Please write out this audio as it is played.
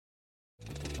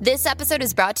This episode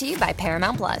is brought to you by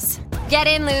Paramount Plus. Get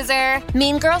in, loser!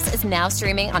 Mean Girls is now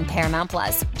streaming on Paramount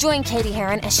Plus. Join Katie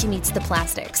Heron as she meets the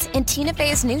plastics in Tina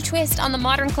Fey's new twist on the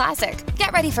modern classic.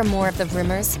 Get ready for more of the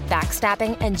rumors,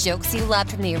 backstabbing, and jokes you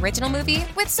loved from the original movie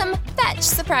with some fetch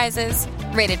surprises.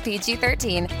 Rated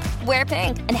PG-13. Wear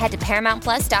pink and head to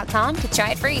ParamountPlus.com to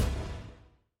try it free.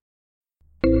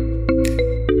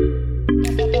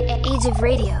 Age of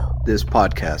Radio. This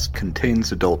podcast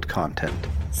contains adult content.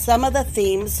 Some of the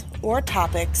themes or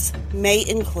topics may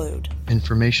include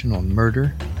information on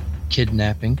murder,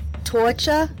 kidnapping,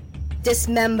 torture,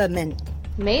 dismemberment,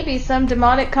 maybe some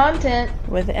demonic content,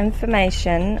 with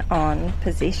information on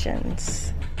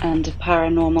possessions and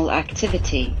paranormal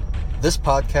activity. This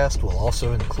podcast will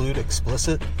also include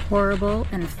explicit, horrible,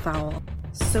 and foul,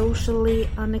 socially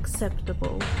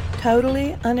unacceptable,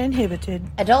 totally uninhibited,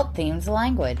 adult themes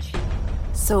language.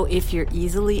 So if you're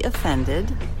easily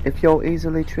offended, if you're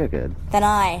easily triggered, then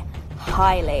I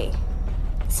highly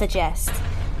suggest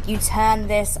you turn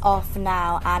this off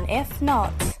now, and if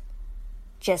not,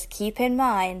 just keep in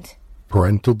mind,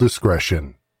 parental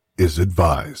discretion is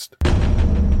advised.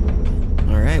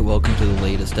 Alright, welcome to the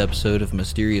latest episode of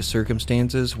Mysterious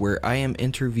Circumstances, where I am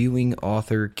interviewing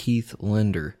author Keith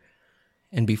Linder.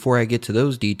 And before I get to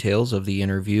those details of the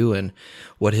interview and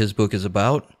what his book is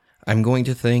about, I'm going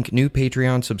to thank new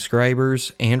Patreon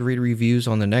subscribers and read reviews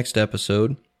on the next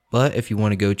episode. But if you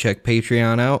want to go check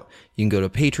Patreon out, you can go to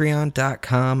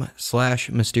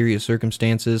patreon.com/mysterious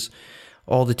circumstances.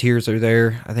 All the tiers are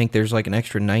there. I think there's like an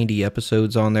extra 90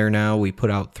 episodes on there now. We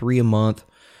put out 3 a month,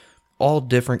 all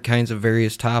different kinds of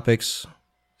various topics.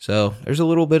 So there's a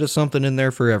little bit of something in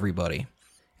there for everybody.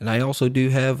 And I also do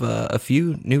have a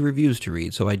few new reviews to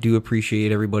read, so I do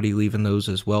appreciate everybody leaving those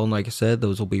as well. And like I said,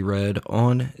 those will be read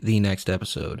on the next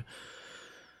episode.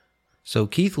 So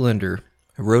Keith Linder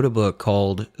wrote a book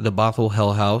called The Bothell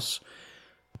Hell House,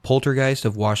 Poltergeist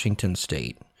of Washington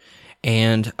State.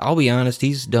 And I'll be honest,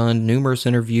 he's done numerous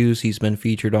interviews. He's been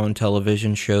featured on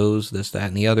television shows, this, that,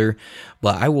 and the other.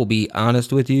 But I will be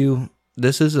honest with you,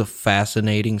 this is a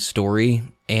fascinating story,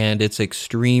 and it's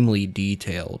extremely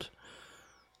detailed.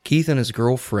 Keith and his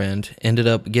girlfriend ended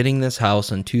up getting this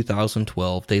house in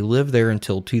 2012. They lived there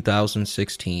until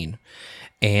 2016.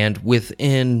 And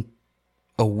within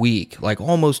a week, like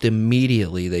almost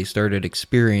immediately, they started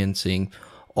experiencing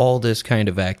all this kind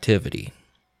of activity.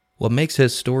 What makes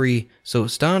his story so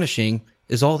astonishing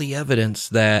is all the evidence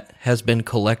that has been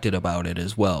collected about it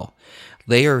as well.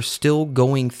 They are still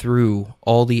going through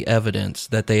all the evidence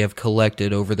that they have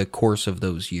collected over the course of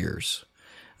those years.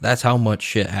 That's how much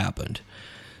shit happened.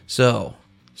 So,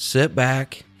 sit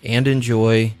back and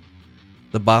enjoy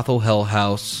The Bothell Hell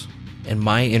House and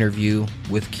my interview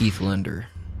with Keith Linder.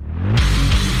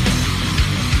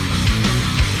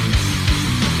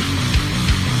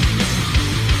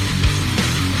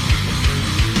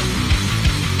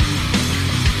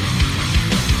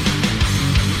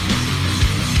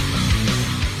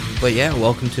 But yeah,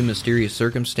 welcome to Mysterious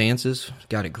Circumstances.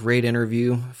 Got a great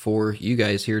interview for you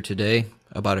guys here today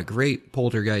about a great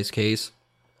poltergeist case.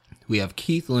 We have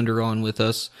Keith Linder on with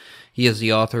us. He is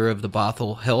the author of The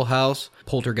Bothell Hell House,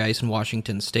 Poltergeist in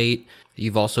Washington State.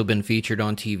 You've also been featured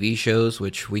on TV shows,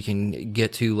 which we can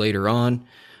get to later on.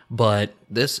 But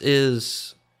this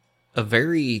is a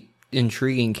very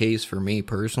intriguing case for me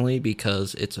personally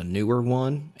because it's a newer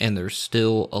one, and there's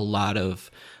still a lot of,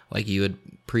 like you had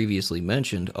previously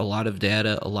mentioned, a lot of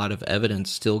data, a lot of evidence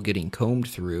still getting combed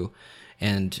through,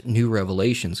 and new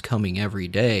revelations coming every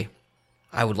day.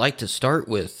 I would like to start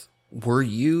with, were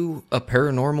you a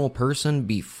paranormal person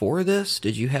before this?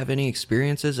 Did you have any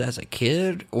experiences as a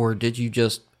kid? Or did you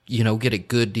just, get a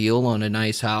good deal on a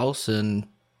nice house and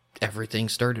everything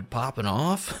started popping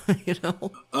off, Yeah,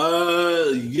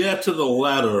 to the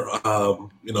latter.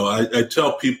 I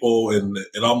tell people, and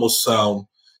it almost sounds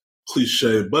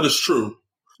cliche, but it's true.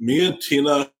 Me and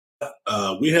Tina,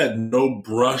 we had no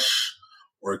brush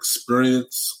or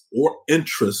experience or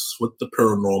interest with the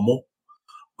paranormal.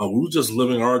 We were just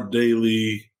living our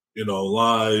daily,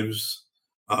 lives.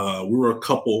 We were a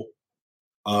couple,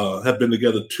 had been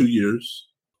together 2 years.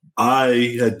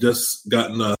 I had just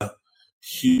gotten a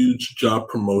huge job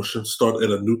promotion, started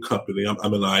at a new company.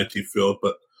 I'm in the IT field,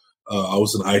 but I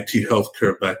was in IT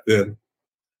healthcare back then.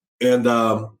 And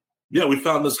we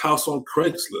found this house on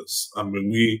Craigslist. I mean,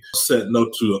 we said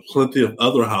no to plenty of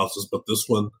other houses, but this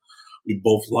one we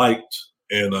both liked.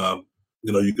 And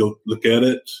you go look at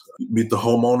it, meet the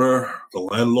homeowner, the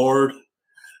landlord,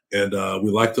 and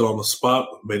we liked it on the spot,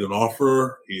 made an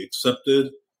offer, he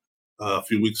accepted. A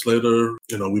few weeks later,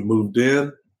 we moved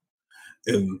in,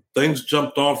 And things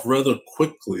jumped off rather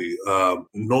quickly,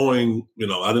 knowing,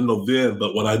 I didn't know then,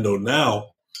 but what I know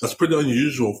now, that's pretty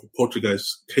unusual for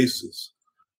poltergeist cases.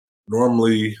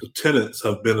 Normally, the tenants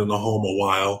have been in the home a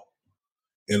while,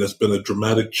 and it's been a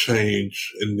dramatic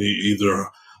change in either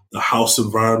the house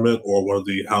environment or one of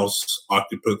the house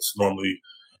occupants. Normally,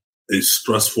 a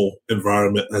stressful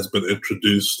environment has been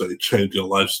introduced, a change in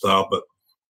lifestyle. But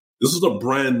this is a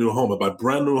brand new home. And by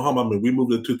brand new home, I mean we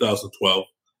moved in 2012,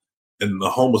 and the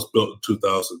home was built in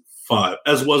 2005,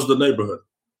 as was the neighborhood.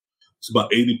 It's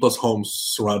about 80 plus homes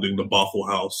surrounding the Bothell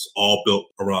house, all built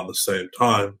around the same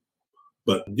time.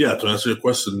 But yeah, to answer your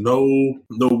question, no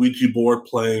Ouija board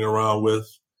playing around with,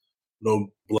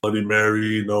 no Bloody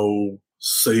Mary, no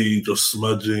sage or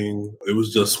smudging. It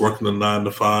was just working a 9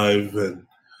 to 5 and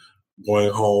going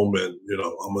home. And,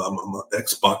 I'm an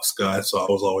Xbox guy, so I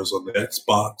was always on the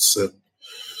Xbox. And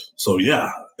so,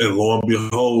 yeah. And lo and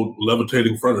behold,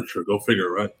 levitating furniture. Go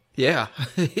figure, right? Yeah.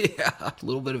 Yeah. A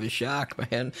little bit of a shock,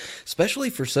 man.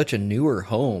 Especially for such a newer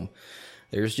home.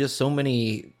 There's just so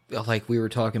many, like we were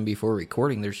talking before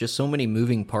recording, there's just so many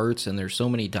moving parts and there's so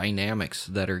many dynamics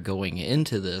that are going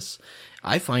into this.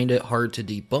 I find it hard to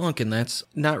debunk, and that's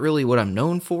not really what I'm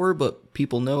known for, but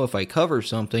people know if I cover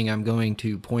something, I'm going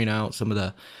to point out some of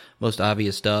the most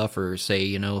obvious stuff or say,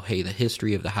 hey, the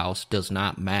history of the house does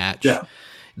not match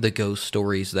the ghost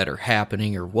stories that are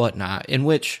happening or whatnot, in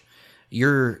which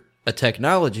you're a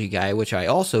technology guy, which I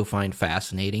also find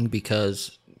fascinating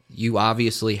because you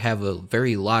obviously have a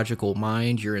very logical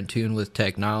mind. You're in tune with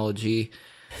technology.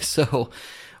 So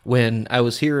when I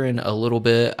was hearing a little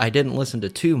bit, I didn't listen to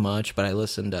too much, but I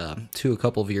listened to a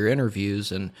couple of your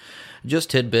interviews and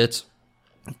just tidbits.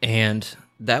 And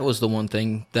that was the one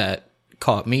thing that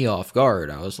caught me off guard.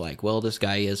 I was like, well, this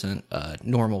guy isn't a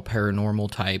normal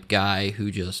paranormal type guy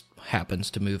who just happens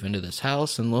to move into this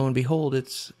house. And lo and behold,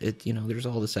 there's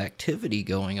all this activity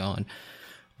going on.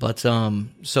 But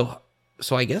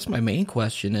So I guess my main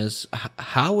question is,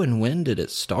 how and when did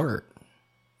it start?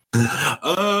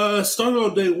 It started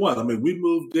on day one. I mean, we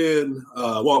moved in,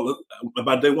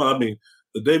 by day one, I mean,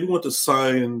 the day we went to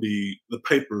sign the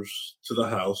papers to the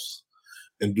house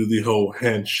and do the whole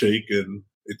handshake and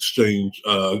exchange,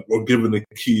 or giving the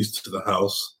keys to the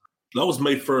house. That was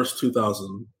May 1st,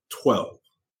 2012.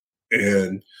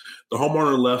 And the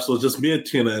homeowner left, so it's just me and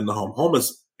Tina in the home. Home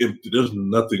is empty. There's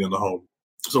nothing in the home.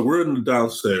 So we're in the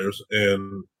downstairs,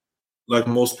 and like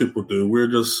most people do, we're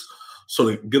just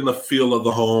sort of getting a feel of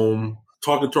the home,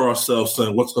 talking to ourselves,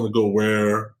 saying what's going to go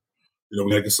where. We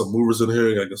got to get some movers in here.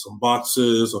 We got to get some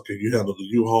boxes. Okay, you handle the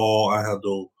U-Haul. I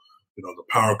handle, the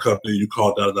power company. You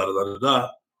call da-da-da-da-da-da.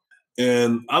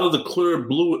 And out of the clear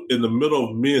blue, in the middle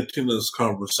of me and Tina's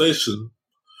conversation,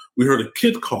 we heard a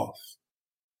kid cough.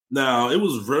 Now, it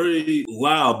was very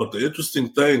loud, but the interesting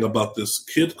thing about this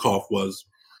kid cough was,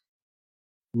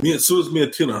 as soon as me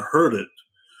and Tina heard it,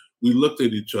 we looked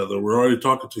at each other. We're already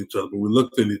talking to each other, but we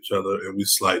looked at each other and we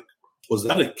was like, was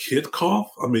that a kid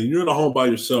cough? I mean, you're in a home by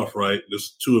yourself, right?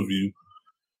 There's two of you.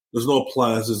 There's no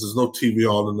appliances. There's no TV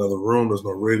on in another room. There's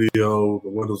no radio. The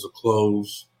windows are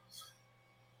closed.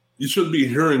 You shouldn't be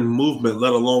hearing movement,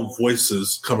 let alone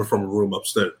voices coming from a room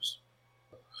upstairs.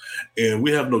 And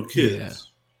we have no kids.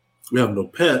 Yeah. We have no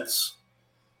pets.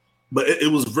 But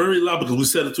it was very loud because we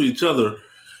said it to each other.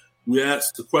 We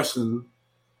asked the question,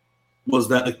 was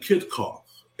that a kid cough?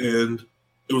 And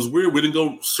it was weird. We didn't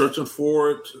go searching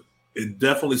for it. It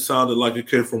definitely sounded like it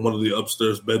came from one of the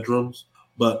upstairs bedrooms.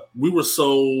 But we were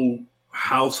so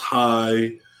house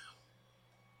high,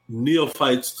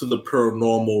 neophytes to the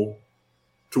paranormal,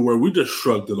 to where we just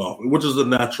shrugged it off, which is a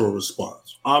natural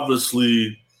response.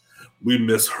 Obviously, we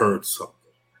misheard something.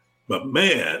 But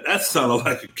man, that sounded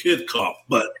like a kid cough.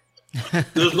 But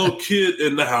there's no kid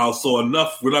in the house, so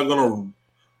enough. We're not going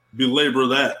to belabor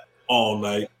that all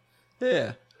night.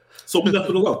 Yeah. So we left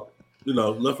it alone.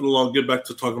 Left it alone, get back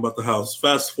to talking about the house.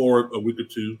 Fast forward a week or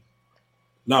two.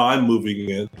 Now I'm moving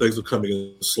in. Things are coming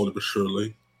in slowly but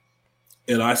surely.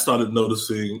 And I started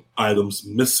noticing items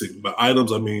missing. By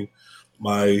items, I mean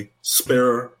my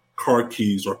spare car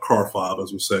keys, or car fob,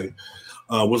 as we say,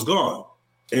 was gone.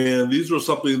 And these were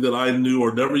something that I knew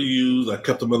or never used. I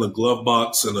kept them in a glove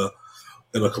box in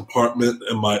a compartment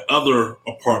in my other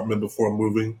apartment before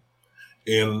moving.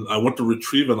 And I went to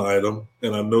retrieve an item,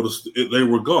 and I noticed they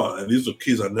were gone. And these are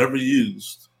keys I never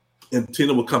used. And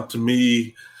Tina would come to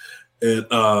me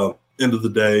at end of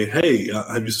the day, hey,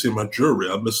 have you seen my jewelry?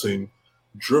 I'm missing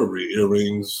jewelry,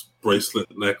 earrings, bracelet,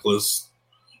 necklace,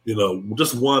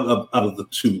 just one out of the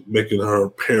two, making her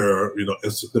pair,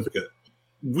 insignificant.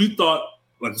 We thought,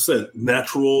 like I said,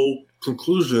 natural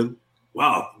conclusion,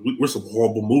 wow, we're some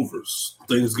horrible movers.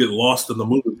 Things get lost in the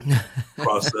moving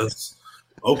process.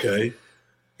 Okay.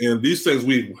 And these things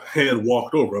we hand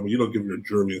walked over. I mean, you don't give your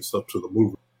jewelry and stuff to the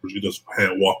movers. You just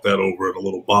hand walk that over in a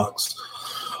little box.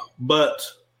 But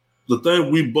the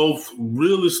thing we both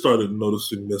really started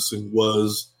noticing missing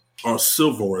was our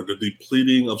silverware, the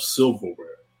depleting of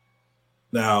silverware.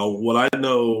 Now, what I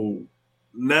know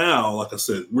now, like I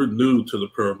said, we're new to the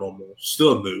paranormal,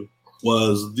 still new,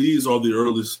 was these are the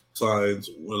early signs,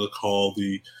 what they call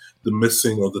the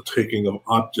missing or the taking of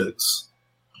objects.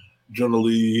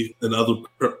 Generally, in other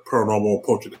paranormal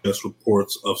poltergeist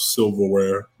reports of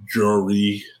silverware,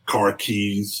 jewelry, car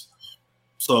keys.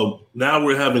 So now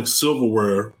we're having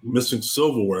silverware, missing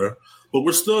silverware, but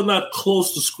we're still not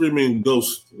close to screaming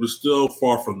ghosts. We're still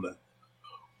far from that.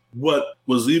 What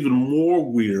was even more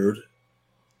weird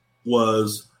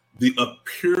was the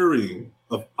appearing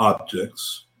of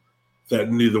objects that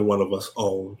neither one of us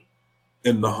owned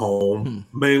in the home,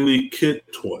 mainly kid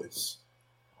toys.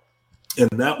 And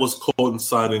that was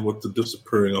coinciding with the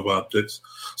disappearing of objects.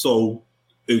 So,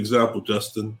 example,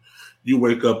 Justin, you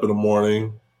wake up in the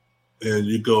morning and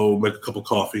you go make a cup of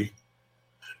coffee.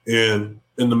 And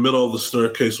in the middle of the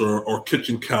staircase or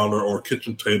kitchen counter or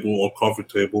kitchen table or coffee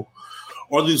table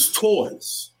are these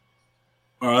toys,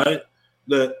 all right,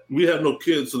 that we have no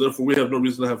kids, so therefore we have no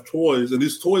reason to have toys. And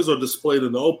these toys are displayed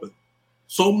in the open.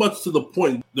 So much to the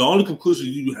point, the only conclusion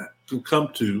you can come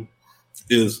to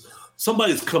is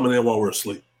somebody's coming in while we're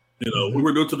asleep. You know, we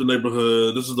were new to the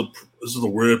neighborhood. This is a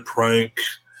weird prank.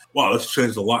 Wow, let's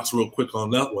change the locks real quick on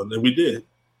that one. And we did.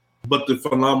 But the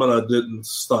phenomena didn't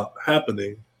stop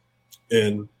happening.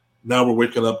 And now we're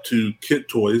waking up to kid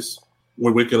toys.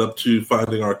 We're waking up to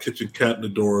finding our kitchen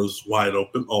cabinet doors wide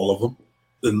open, all of them.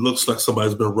 It looks like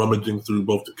somebody's been rummaging through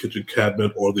both the kitchen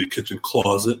cabinet or the kitchen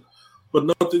closet. But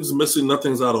nothing's missing,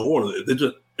 nothing's out of order.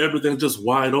 Everything's just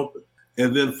wide open.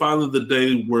 And then finally the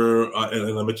day where,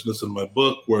 and I mentioned this in my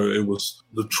book, where it was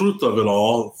the truth of it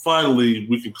all, finally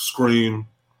we can scream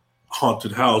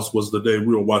haunted house, was the day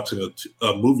we were watching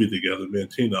a movie together, me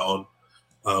and Tina,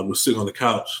 we're sitting on the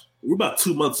couch. We're about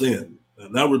 2 months in,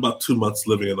 and now we're about 2 months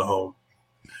living in the home.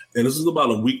 And this is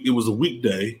about a week. It was a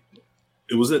weekday.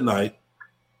 It was at night.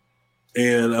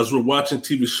 And as we're watching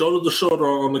TV, shoulder to shoulder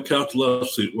on the couch,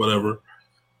 left seat, whatever,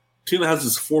 Tina has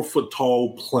this 4-foot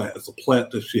tall plant. It's a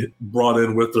plant that she brought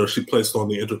in with her. She placed on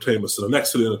the entertainment center,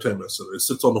 next to the entertainment center. It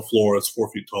sits on the floor. It's 4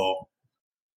 feet tall.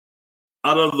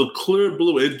 Out of the clear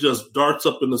blue, it just darts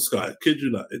up in the sky. I kid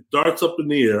you not. It darts up in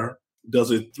the air,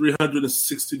 does a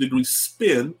 360-degree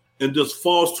spin, and just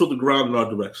falls to the ground in our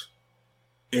direction.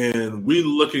 And we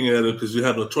looking at it, because you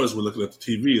had no choice. We're looking at the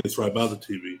TV. It's right by the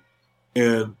TV.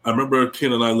 And I remember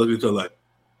Tina and I looking at each other like,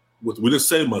 we didn't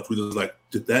say much. We just like,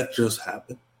 did that just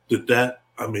happen?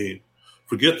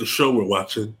 Forget the show we're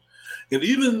watching. And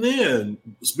even then,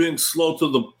 being slow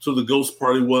to the ghost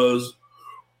party was,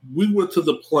 we went to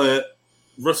the plant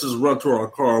versus run to our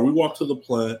car. We walked to the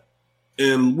plant,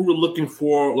 and we were looking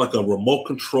for like a remote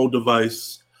control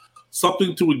device,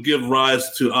 something to give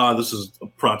rise to, this is a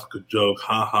practical joke,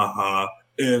 ha, ha, ha.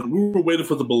 And we were waiting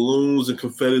for the balloons and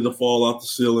confetti to fall out the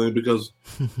ceiling because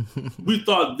we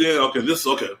thought then,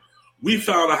 okay. We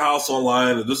found a house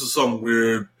online, and this is some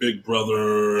weird Big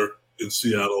Brother in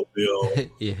Seattle deal,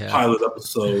 pilot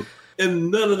episode. And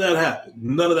none of that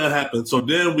happened. So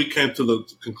then we came to the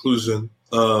conclusion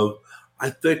of,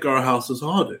 I think our house is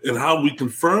haunted. And how we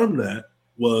confirmed that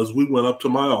was we went up to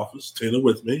my office, Tina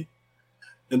with me,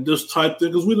 and just typed in,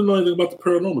 because we didn't know anything about the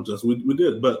paranormal, just we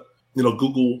did. But,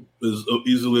 Google is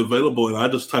easily available, and I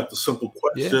just typed a simple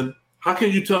question. Yeah. How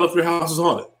can you tell if your house is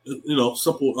haunted?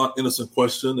 Simple, innocent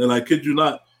question. And I kid you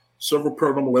not, several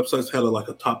paranormal websites had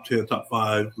a top 10, top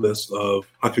 5 list of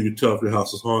how can you tell if your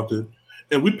house is haunted.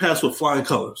 And we passed with flying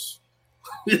colors.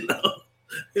 It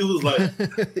was like,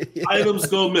 items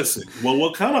go missing. Well,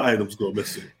 what kind of items go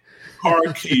missing?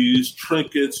 Car keys,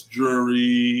 trinkets,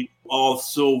 jewelry, all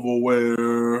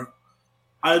silverware,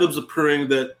 items appearing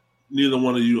that neither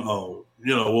one of you own.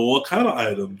 What kind of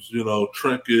items?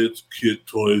 Trinkets, kid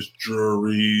toys,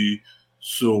 jewelry,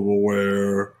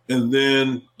 silverware. And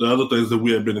then the other things that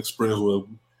we had been experiencing with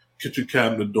kitchen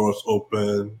cabinet doors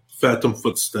open, phantom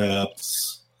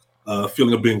footsteps,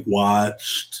 feeling of being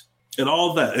watched, and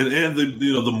all that. And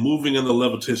the moving and the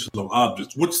levitation of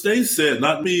objects, which they said,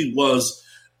 not me,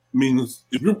 means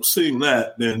if you're seeing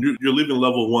that, then you're leaving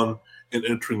level 1 and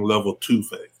entering level 2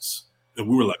 phase. And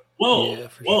we were like, whoa,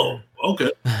 sure.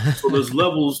 Okay. So there's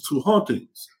levels to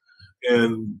hauntings.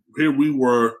 And here we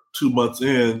were 2 months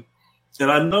in,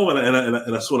 and I know,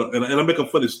 and I sort of, and I make a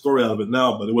funny story out of it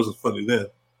now, but it wasn't funny then,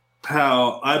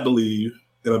 how I believe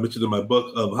and I mentioned in my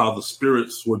book of how the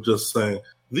spirits were just saying,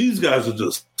 these guys are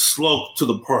just slow to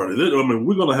the party.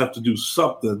 We're going to have to do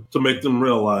something to make them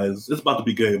realize it's about to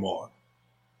be game on.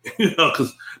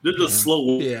 Because they're just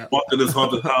slow walking this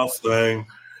haunted house thing.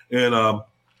 And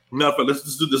matter of fact, let's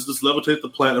just do this. Let's levitate the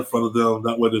plant in front of them.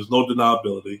 That way there's no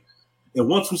deniability. And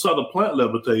once we saw the plant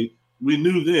levitate, we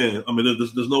knew then,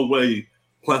 there's no way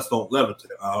plants don't levitate.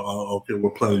 I don't care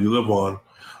what planet you live on,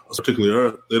 particularly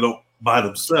Earth, they don't by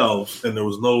themselves. And there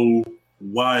was no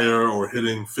wire or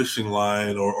hitting fishing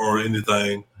line or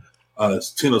anything.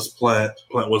 It's Tina's plant.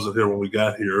 The plant wasn't here when we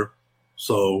got here.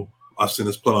 So I've seen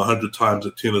this plant 100 times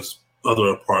at Tina's other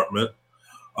apartment.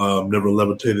 Never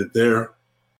levitated there.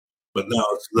 But now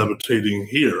it's levitating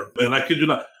here. And I kid you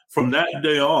not, from that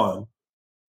day on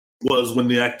was when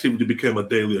the activity became a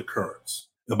daily occurrence.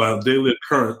 And by a daily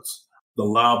occurrence, the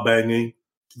loud banging,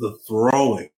 the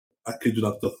throwing, I kid you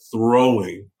not, the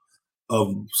throwing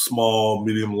of small,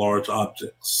 medium, large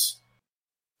objects.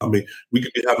 We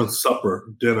could be having supper,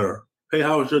 dinner. Hey,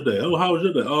 how was your day? Oh, how was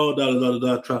your day? Oh,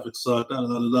 da-da-da-da-da, traffic sucked,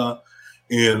 da-da-da-da-da.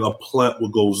 And a plant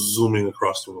would go zooming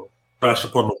across the room, crash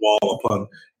upon the wall upon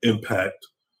impact.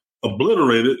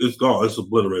 Obliterated, it's gone. It's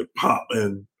obliterated. Pop.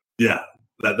 And yeah,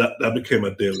 that became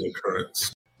a daily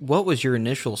occurrence. What was your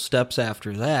initial steps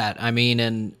after that?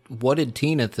 And what did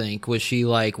Tina think? Was she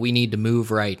like, we need to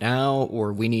move right now,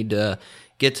 or we need to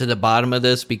get to the bottom of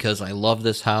this because I love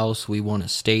this house, we want to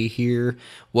stay here?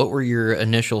 What were your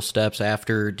initial steps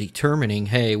after determining,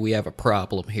 hey, we have a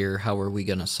problem here, how are we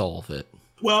going to solve it?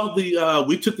 Well,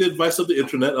 we took the advice of the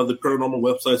internet, of the paranormal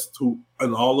websites,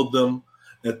 and all of them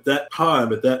at that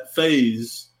time, at that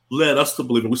phase, led us to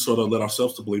believe, and we sort of led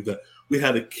ourselves to believe, that we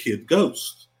had a kid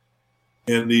ghost.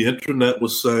 And the internet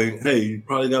was saying, hey, you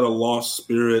probably got a lost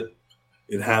spirit.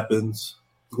 It happens.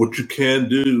 What you can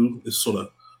do is sort of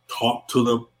talk to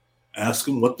them, ask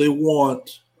them what they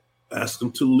want, ask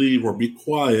them to leave or be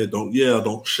quiet. Don't yell,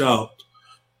 don't shout.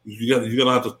 You're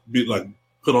gonna have to be like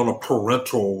put on a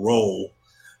parental role.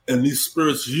 And these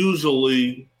spirits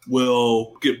usually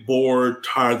will get bored,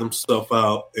 tire themselves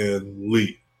out, and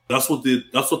leave. That's what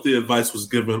the advice was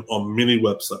given on many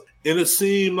websites. And it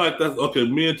seemed like that, okay,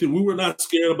 me and Tina, we were not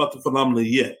scared about the phenomenon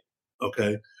yet,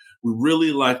 okay? We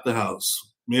really liked the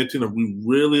house. Me and Tina, we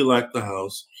really liked the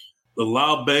house. The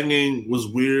loud banging was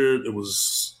weird. It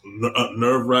was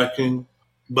nerve-wracking.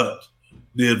 But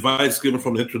the advice given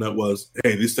from the internet was,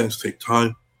 hey, these things take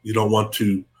time. You don't want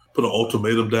to put an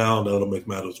ultimatum down. That'll make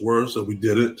matters worse. And we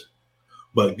did it.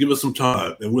 But give us some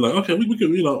time. And we're like, okay, we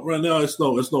can, right now it's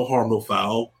no harm, no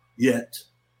foul yet.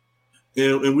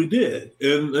 And we did.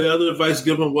 And the other advice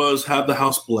given was have the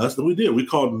house blessed. And we did. We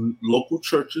called local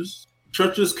churches.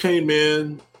 Churches came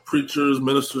in, preachers,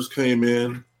 ministers came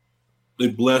in. They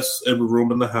blessed every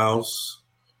room in the house,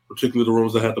 particularly the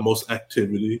rooms that had the most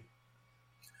activity.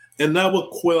 And that would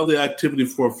quell the activity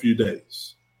for a few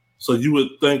days. So you would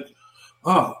think,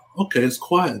 okay, it's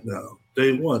quiet now.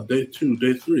 Day 1, day 2,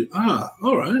 day 3.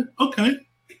 All right. Okay.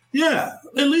 Yeah,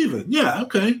 they're leaving. Yeah,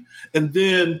 okay. And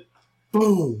then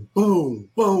boom, boom,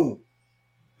 boom.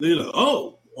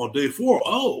 On day 4,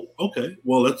 okay.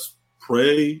 Well, let's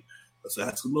pray. Let's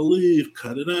ask them to leave,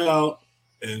 cut it out,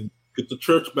 and get the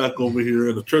church back over here.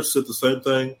 And the church said the same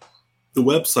thing. The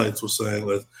websites were saying,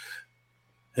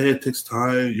 hey, it takes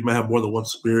time. You might have more than one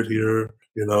spirit here.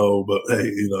 But hey,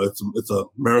 it's a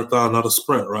marathon, not a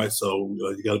sprint, right? So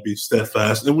you got to be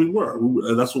steadfast, and we were,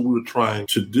 and that's what we were trying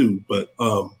to do. But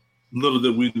little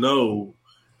did we know,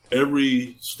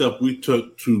 every step we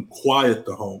took to quiet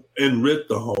the home and rid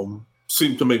the home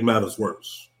seemed to make matters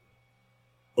worse,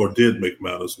 or did make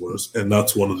matters worse. And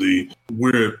that's one of the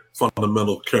weird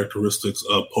fundamental characteristics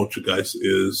of poltergeist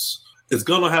is it's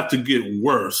going to have to get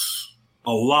worse,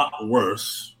 a lot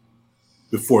worse,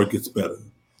 before it gets better.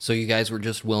 So you guys were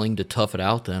just willing to tough it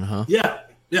out then, huh? Yeah.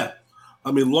 This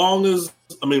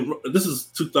is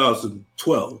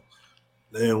 2012.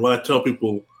 And when I tell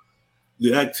people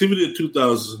the activity of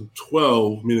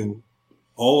 2012, meaning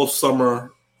all of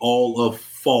summer, all of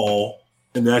fall,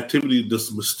 and the activity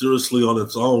just mysteriously on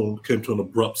its own came to an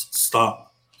abrupt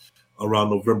stop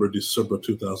around November, December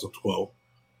 2012.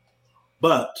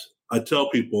 But I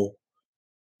tell people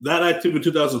that activity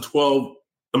 2012,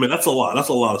 that's a lot. That's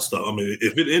a lot of stuff.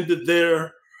 If it ended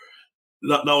there,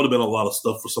 that would have been a lot of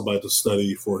stuff for somebody to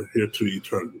study for here to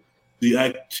eternity. The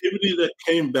activity that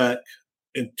came back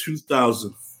in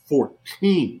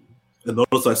 2014, and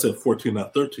notice I said 14,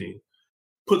 not 13,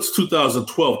 puts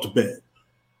 2012 to bed.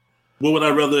 What would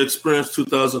I rather experience,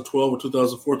 2012 or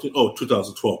 2014? Oh,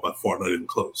 2012 by far, not even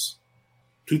close.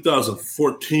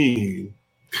 2014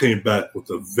 came back with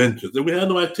a vengeance. And we had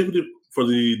no activity for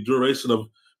the duration of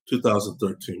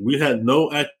 2013. We had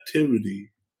no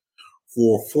activity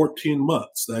for 14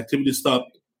 months. The activity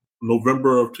stopped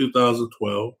November of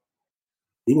 2012.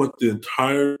 We went the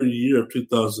entire year of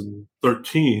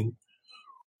 2013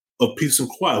 of peace and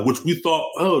quiet, which we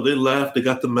thought, oh, they laughed, they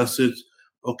got the message.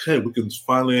 Okay, we can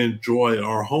finally enjoy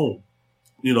our home.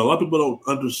 You know, a lot of people don't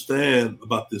understand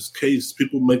about this case.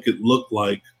 People make it look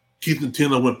like Keith and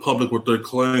Tina went public with their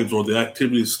claims, or the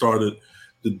activity started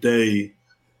the day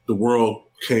the world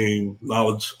came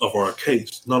knowledge of our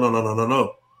case.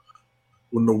 No.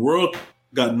 When the world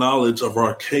got knowledge of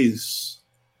our case,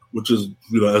 which is,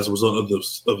 you know, as a result of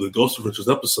the Ghost Adventures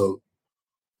episode,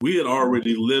 we had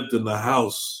already lived in the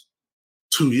house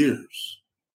 2 years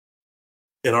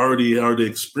and already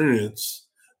experienced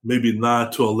maybe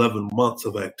 9 to 11 months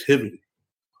of activity.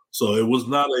 So it was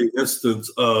not an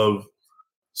instance of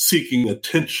seeking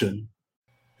attention.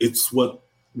 It's what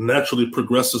naturally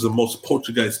progresses in most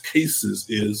poltergeist cases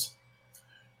is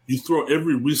you throw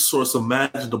every resource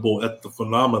imaginable at the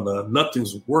phenomena,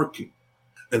 nothing's working.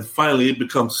 And finally, it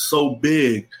becomes so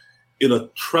big, it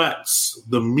attracts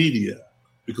the media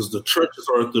because the churches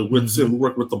are at their wits' end. We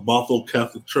work with the Bothell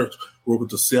Catholic Church, we work with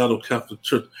the Seattle Catholic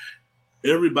Church.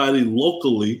 Everybody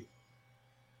locally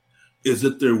is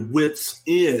at their wits'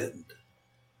 end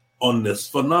on this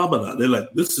phenomena. They're like,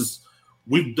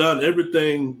 we've done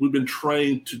everything we've been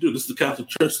trained to do. This is the Catholic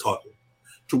Church talking.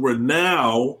 To where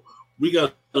now we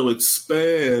got to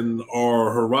expand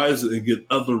our horizon and get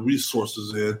other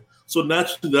resources in. So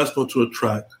naturally, that's going to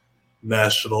attract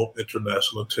national,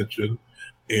 international attention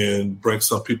and bring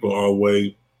some people our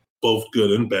way, both good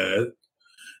and bad.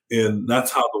 And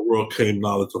that's how the world came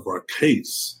knowledge of our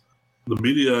case. The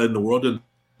media in the world didn't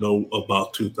know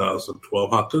about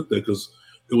 2012. How could they? Because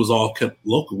it was all kept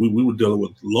local. We were dealing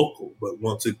with local. But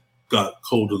once it got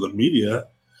cold to the media,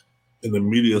 and the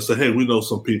media said, hey, we know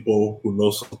some people who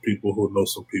know some people who know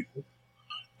some people.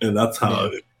 And that's how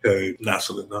it became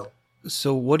nationally known.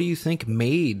 So what do you think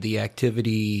made the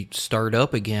activity start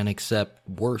up again, except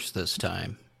worse this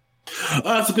time?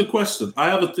 That's a good question. I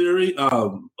have a theory.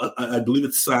 I believe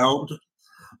it's sound,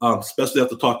 especially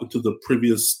after talking to the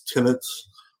previous tenants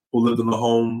who lived in the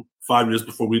home 5 years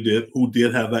before we did, who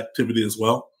did have activity as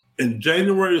well. In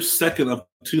January 2nd of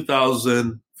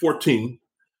 2014,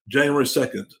 January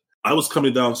 2nd, I was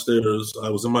coming downstairs.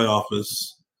 I was in my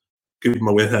office, giving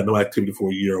my way, had no activity for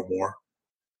a year or more.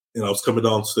 And I was coming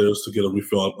downstairs to get a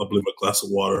refill, I believe a glass of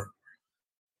water.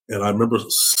 And I remember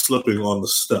slipping on the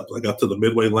steps. I got to the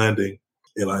midway landing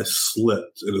and I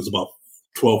slipped. And it was about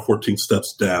 12, 14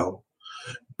 steps down.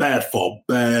 Bad fall,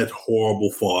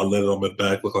 horrible fall. I landed on my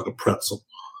back, looked like a pretzel.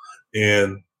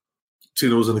 And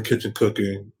Tina was in the kitchen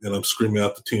cooking, and I'm screaming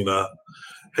out to Tina,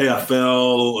 hey, I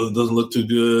fell. It doesn't look too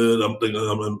good. I'm thinking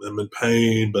I'm in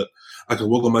pain, but I can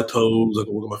wiggle my toes. I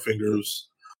can wiggle my fingers.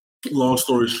 Long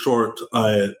story short,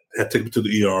 I had taken me to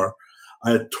the ER.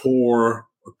 I had torn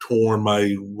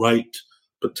my right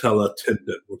patella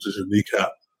tendon, which is your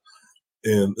kneecap,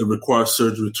 and it requires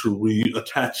surgery to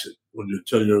reattach it. When you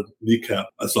tell your kneecap,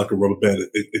 it's like a rubber band.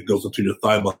 It goes into your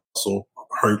thigh muscle.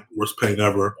 Hurt, worst pain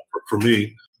ever for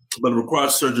me. But it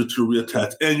requires surgery to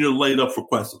reattach, and you're laid up for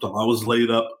quite some time. I was laid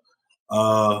up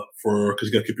because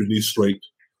you got to keep your knees straight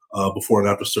before and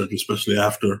after surgery, especially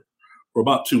after, for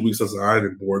about 2 weeks as an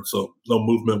ironing board, so no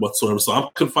movement whatsoever. So I'm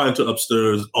confined to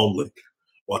upstairs only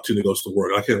while Tina goes to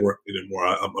work. I can't work anymore.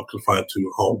 I'm confined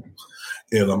to home,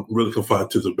 and I'm really confined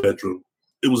to the bedroom.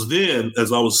 It was then,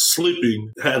 as I was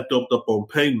sleeping, half doped up on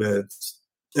pain meds,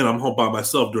 and I'm home by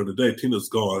myself during the day. Tina's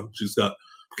gone. She's got a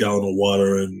gallon of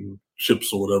water and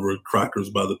chips or whatever, crackers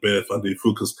by the bed if I need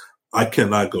food, because I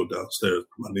cannot go downstairs.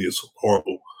 My knee is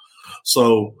horrible.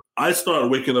 So I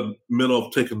started waking up in the middle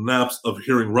of taking naps of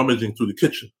hearing rummaging through the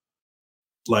kitchen,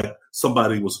 like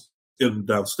somebody was in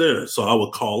downstairs. So I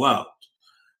would call out,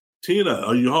 Tina,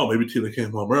 are you home? Maybe Tina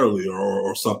came home early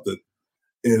or something.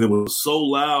 And it was so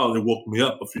loud, it woke me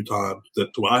up a few times that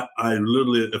I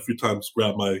literally a few times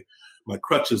grabbed my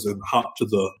crutches and hopped to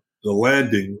the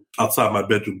landing outside my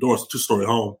bedroom door. It's a 2-story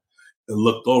home, and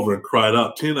looked over and cried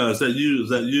out, Tina, is that you? Is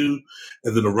that you?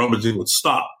 And then the rummaging would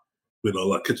stop. You know,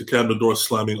 like kitchen cabinet doors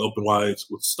slamming open wide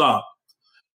would stop.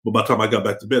 But by the time I got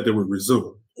back to bed, they would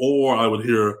resume. Or I would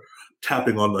hear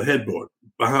tapping on the headboard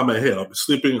behind my head. I'd be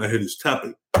sleeping and I hear these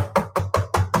tapping.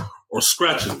 Or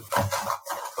scratching.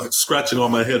 Like scratching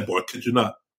on my headboard, kid you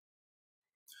not.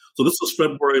 So this was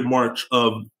February, March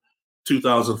of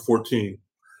 2014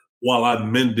 while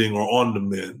I'm mending or on the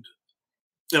mend.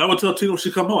 And I would tell Tina when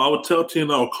she come home, I would tell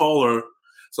Tina or call her.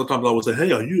 Sometimes I would say,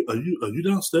 hey, are you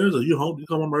downstairs? Are you home? Do you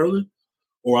come home early?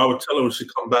 Or I would tell her when she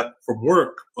come back from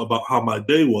work about how my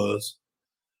day was.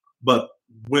 But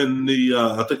when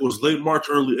I think it was late March,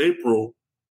 early April,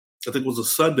 I think it was a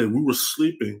Sunday, we were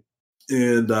sleeping,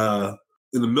 and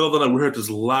in the middle of the night, we heard this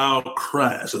loud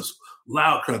crash,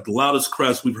 the loudest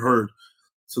crash we've heard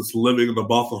since living in the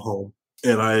Bothell home.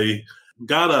 And I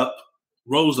got up,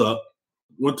 rose up,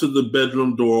 went to the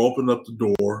bedroom door, opened up the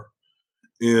door,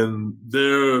 and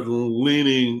there,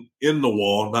 leaning in the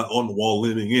wall, not on the wall,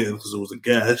 leaning in because there was a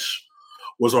gash,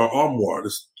 was our armoire.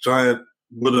 This giant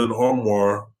wooden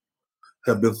armoire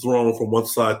had been thrown from one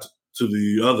side to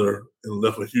the other and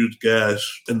left a huge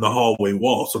gash in the hallway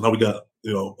wall. So now we got,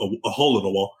 a hole in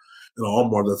the wall and an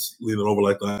armoire that's leaning over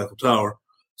like the Eiffel Tower.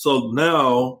 So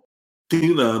now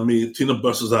Tina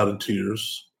bursts out in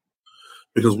tears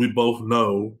because we both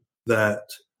know that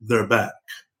they're back.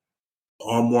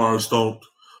 Armoires don't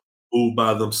move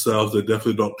by themselves. They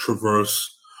definitely don't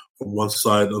traverse from one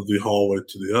side of the hallway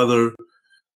to the other.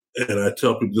 And I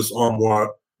tell people this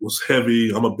armoire was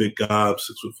heavy. I'm a big guy. I'm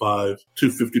 6'5",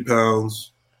 250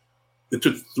 pounds. It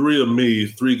took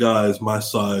three guys my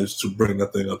size to bring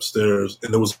that thing upstairs.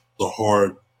 And it was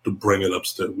hard to bring it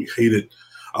upstairs. We hate it.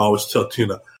 I always tell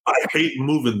Tina, I hate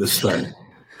moving this thing.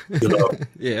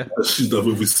 Yeah. She's like,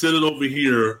 if we sit it over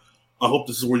here, I hope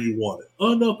this is where you want it.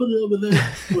 Oh, no, put it over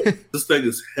there. This thing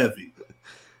is heavy.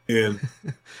 And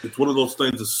it's one of those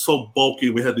things that's so bulky.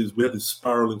 We had these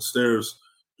spiraling stairs.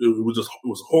 It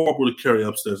was horrible to carry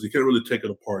upstairs. You can't really take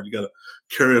it apart. You got to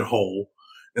carry it whole.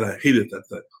 And I hated that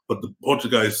thing. But the bunch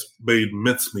of guys made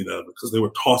mincemeat of it because they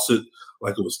would toss it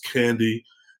like it was candy.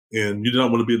 And you did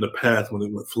not want to be in the path when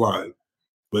it went flying.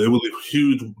 But it would leave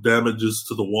huge damages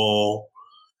to the wall.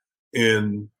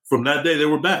 And from that day, they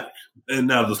were back. And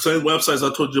now the same websites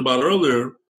I told you about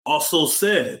earlier also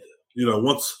said,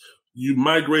 once you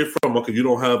migrate from, okay, you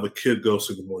don't have a kid ghost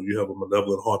anymore. You have a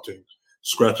malevolent haunting.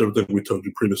 Scratch everything we told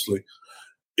you previously.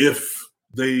 If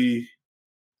they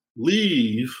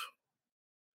leave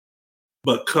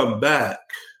but come back,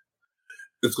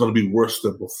 it's going to be worse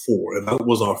than before. And that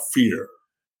was our fear.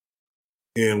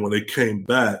 And when they came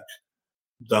back,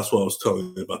 that's what I was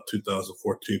telling you about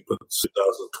 2014, put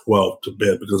 2012 to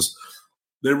bed because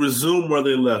they resumed where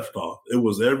they left off. It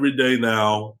was every day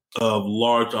now of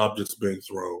large objects being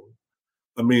thrown.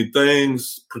 I mean,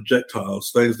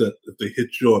 projectiles, things that if they hit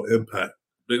you on impact,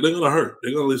 they're going to hurt.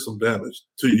 They're going to leave some damage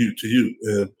to you.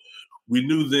 And we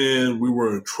knew then we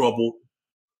were in trouble.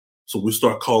 So we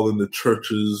start calling the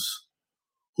churches,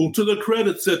 who to their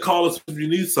credit said, call us if you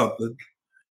need something.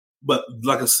 But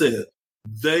like I said,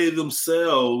 they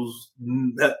themselves,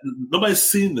 nobody's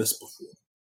seen this before.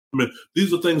 I mean,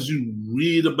 these are things you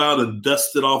read about and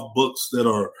dusted off books that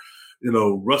are,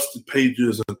 rusted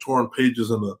pages and torn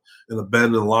pages in an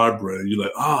abandoned library. You're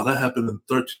like, that happened in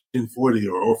 1340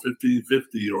 or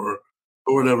 1550 or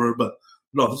whatever. But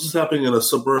no, this is happening in a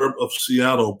suburb of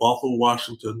Seattle, Bothell,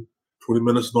 Washington, 20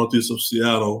 minutes northeast of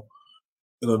Seattle,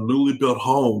 in a newly built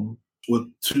home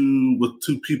with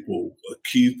two people, a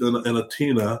Keith and a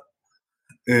Tina.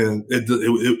 And it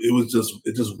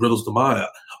just riddles the mind.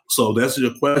 So to answer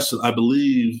your question, I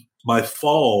believe my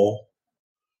fall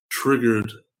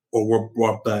triggered or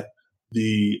brought back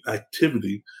the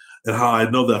activity. And how I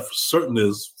know that for certain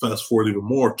is, fast forward even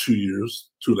more,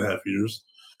 2.5 years,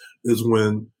 is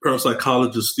when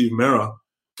parapsychologist Steve Mera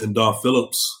and Don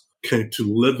Phillips came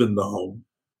to live in the home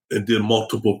and did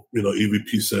multiple,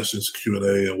 EVP sessions,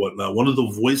 Q&A and whatnot. One of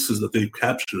the voices that they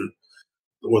captured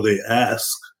or they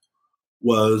asked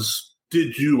was,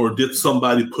 did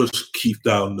somebody push Keith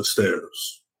down the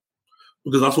stairs?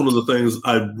 Because that's one of the things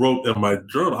I wrote in my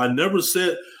journal. I never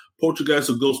said poltergeist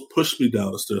or ghost pushed me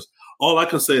down the stairs. All I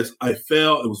can say is I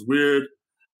fell. It was weird.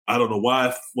 I don't know why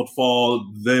I would fall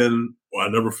then, or I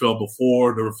never fell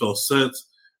before, never fell since.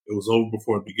 It was over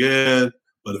before it began.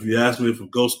 But if you ask me if a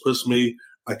ghost pushed me,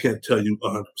 I can't tell you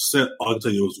 100%. All I can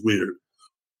tell you it was weird.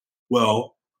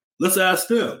 Well, let's ask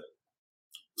them.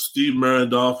 Steve Mera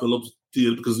and Don Phillips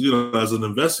did, because, as an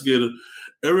investigator,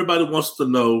 everybody wants to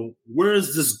know, where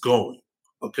is this going?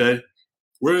 Okay?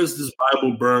 Where is this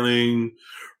Bible burning,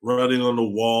 writing on the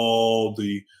wall,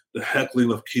 the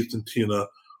heckling of Keith and Tina?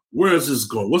 Where is this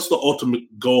going? What's the ultimate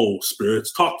goal,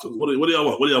 spirits? Talk to us. What do y'all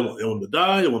want? What do y'all want? You want them to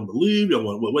die? You want them to leave?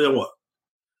 What do y'all want?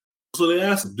 So they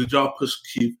asked them, did y'all push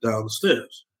Keith down the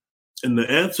stairs? And the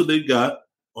answer they got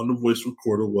on the voice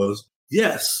recorder was,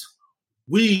 yes,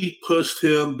 we pushed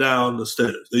him down the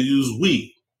stairs. They used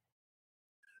we.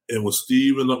 And when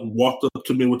Steven walked up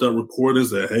to me with that report and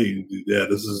said, hey, yeah,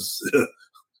 this is,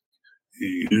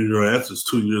 your answer's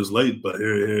 2 years late, but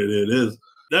here it is.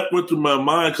 That went through my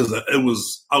mind because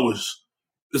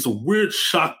it's a weird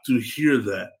shock to hear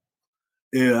that.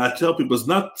 And I tell people it's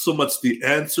not so much the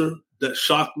answer, that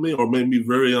shocked me or made me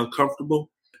very uncomfortable.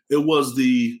 It was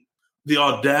the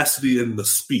audacity in the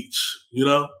speech, you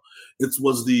know? It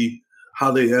was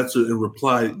how they answered and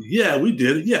replied, yeah, we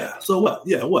did it. Yeah. So what?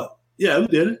 Yeah, what? Yeah, we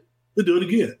did it. We'll do it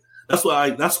again. That's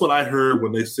what I heard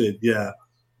when they said, yeah,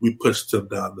 we pushed him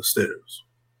down the stairs.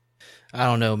 I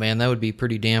don't know, man. That would be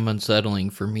pretty damn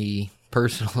unsettling for me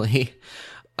personally.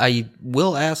 I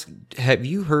will ask, have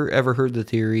you ever heard the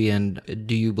theory, and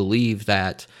do you believe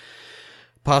that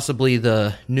possibly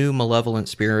the new malevolent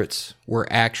spirits were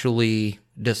actually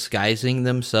disguising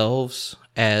themselves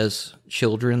as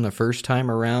children the first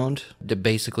time around,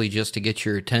 basically just to get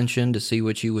your attention, to see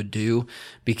what you would do?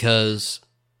 Because,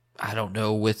 I don't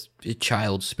know, with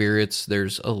child spirits,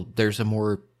 there's a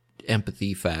more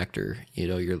empathy factor. You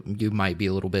know, you might be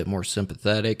a little bit more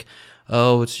sympathetic.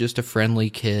 Oh, it's just a friendly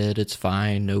kid, it's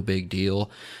fine, no big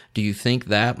deal. Do you think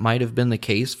that might have been the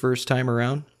case first time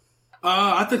around?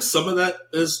 I think some of that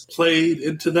is played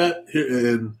into that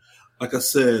here. And like I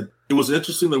said, it was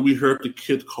interesting that we heard the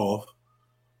kid cough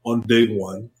on day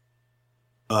one.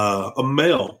 A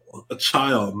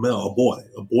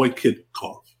boy kid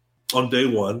cough on day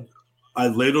one. I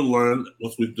later learned,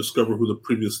 once we discovered who the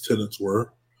previous tenants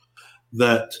were,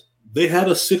 that they had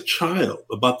a sick child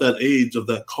about that age of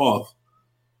that cough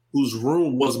whose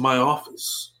room was my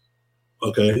office.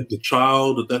 Okay. The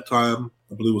child at that time,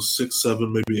 I believe, was 6,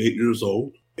 7, maybe 8 years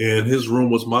old. And his room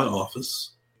was my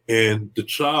office. And the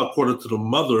child, according to the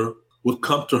mother, would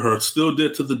come to her, still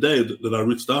did to the day that I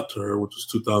reached out to her, which was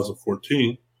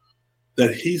 2014,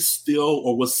 that he still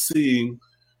or was seeing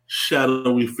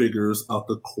shadowy figures out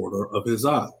the corner of his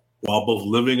eye while both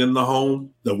living in the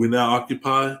home that we now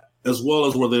occupy, as well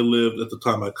as where they lived at the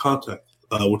time I contacted,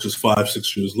 which is 5,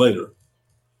 6 years later.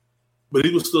 But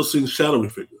he was still seeing shadowy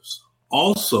figures.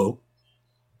 Also,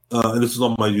 and this is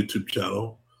on my YouTube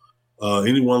channel,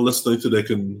 anyone listening today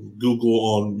can Google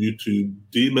on YouTube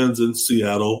Demons in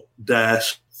Seattle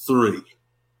 -3.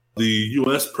 The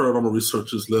U.S. paranormal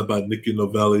researchers led by Nikki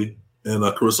Novelli and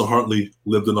Carissa Hartley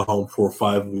lived in the home for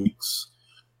 5 weeks,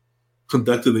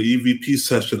 conducted an EVP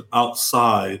session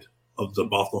outside of the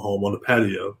Bothell home on the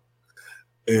patio.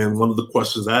 And one of the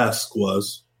questions asked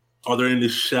was, are there any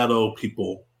shadow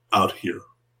people out here?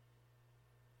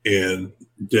 And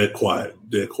dead quiet.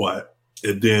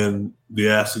 And then they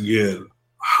asked again,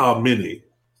 how many?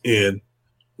 And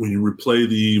when you replay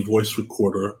the voice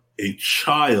recorder, a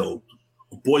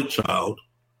boy child,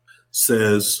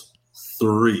 says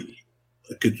 3.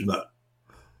 I kid you not.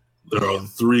 There are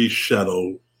 3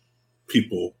 shadow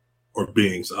people or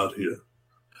beings out here.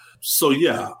 So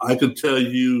yeah, I can tell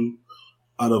you,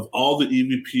 out of all the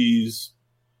EVPs,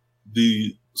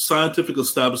 the scientific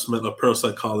establishment of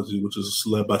parapsychology, which is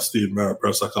led by Steve Merritt,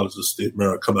 parapsychologist Steve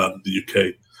Merritt, coming out of the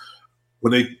UK,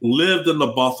 when they lived in the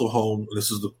Bothell home, and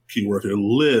this is the key word here,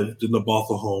 lived in the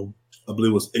Bothell home, I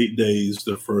believe it was 8 days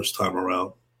their first time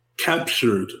around, kept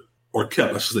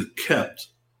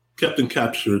and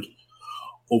captured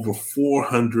over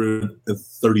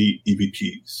 430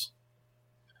 EVPs,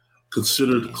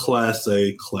 considered Class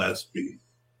A, Class B.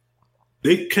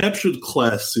 They captured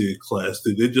Class C and Class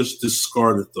D. They just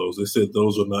discarded those. They said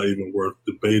those are not even worth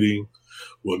debating.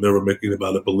 We'll never make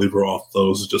anybody a believer off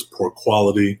those. It's just poor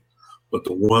quality. But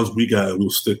the ones we got,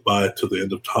 we'll stick by to the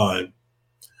end of time,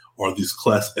 are these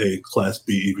Class A and Class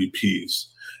B EVPs.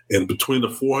 And between the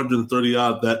 430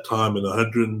 odd that time and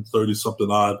 130 something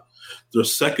odd, their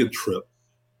second trip,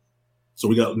 so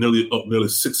we got nearly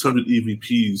 600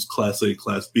 EVPs, Class A,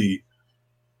 Class B.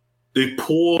 They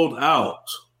pulled out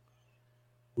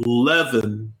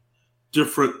 11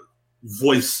 different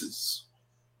voices,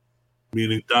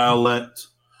 meaning dialect,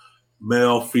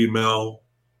 male, female,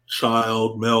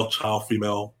 child, male, child,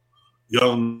 female,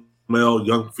 young male,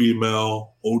 young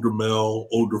female, older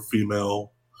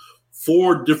female,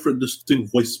 4 different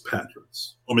distinct voice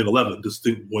patterns. 11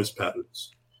 distinct voice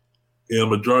patterns. And a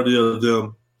majority of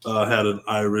them had an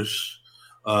Irish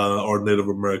or Native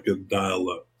American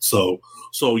dialect. So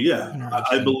yeah,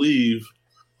 I believe,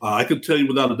 I can tell you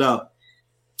without a doubt,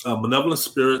 malevolent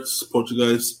spirits,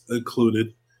 poltergeists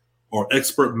included, are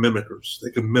expert mimickers.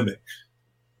 They can mimic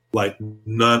like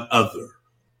none other.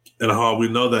 And how we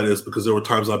know that is because there were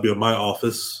times I'd be in my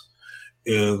office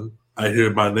and I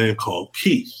hear my name called,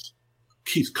 Keith.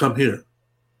 Keith, come here.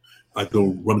 I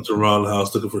go running around the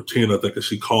house looking for Tina, thinking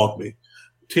she called me.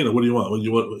 Tina, what do you want? What do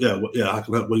you want? Yeah, I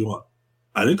can help. What do you want?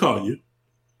 I didn't call you.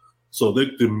 So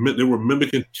they were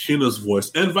mimicking Tina's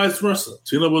voice and vice versa.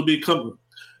 Tina would be coming.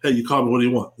 Hey, you called me. What do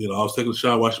you want? I was taking a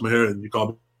shower, washing my hair, and you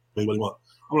called me. What do you want?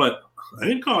 I'm like, I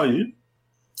ain't call you.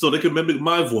 So they can mimic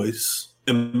my voice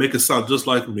and make it sound just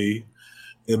like me.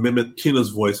 and mimic Tina's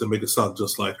voice and make it sound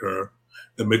just like her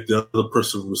and make the other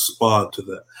person respond to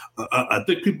that. I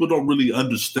think people don't really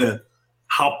understand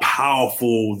how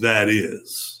powerful that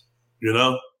is, you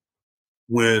know,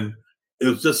 when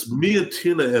it's just me and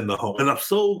Tina in the home. And I'm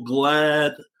so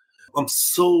glad,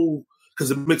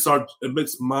 because it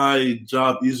makes my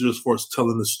job easier as far as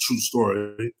telling this true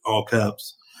story, all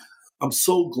caps. I'm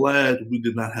so glad we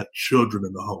did not have children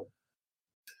in the home.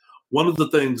 One of the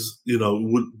things,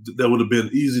 that would have been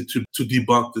easy to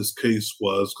debunk this case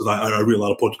was, because I read a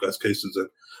lot of poltergeist cases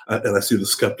and I see the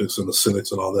skeptics and the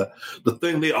cynics and all that. The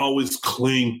thing they always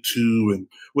cling to, and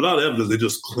without evidence, they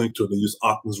just cling to it. They use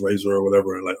Occam's razor or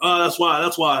whatever, and like, oh, that's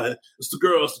why it's the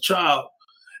girl, it's the child,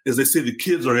 is they say the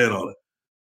kids are in on it.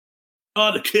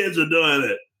 Oh, the kids are doing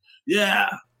it. Yeah,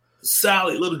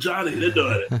 Sally, little Johnny, they're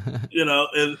doing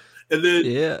it. And then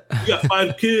you got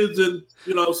 5 kids, and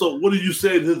so what do you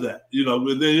say to that?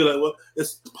 And then you're like, well,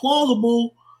 it's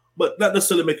plausible, but not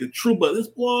necessarily make it true, but it's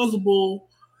plausible.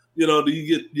 You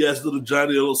ask little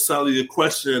Johnny or little Sally a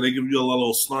question, and they give you a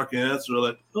little snarky answer,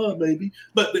 like, oh, maybe.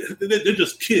 But they're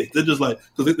just kids. They're just like,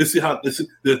 because they see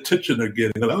the attention they're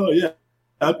getting. They're like, oh, yeah,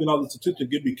 I've been all this attention,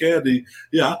 give me candy.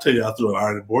 Yeah, I'll tell you I threw an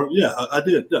ironing board. Yeah, I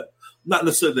did. Yeah. Not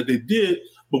necessarily that they did,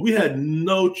 but we had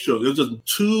no children. It was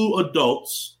just 2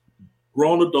 adults,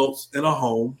 grown adults in a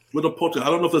home with a poltergeist. I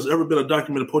don't know if there's ever been a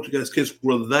documented poltergeist case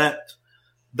where that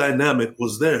dynamic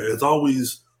was there. It's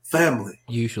always family.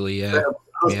 Usually, yeah. Family,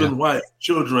 husband, wife,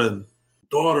 children,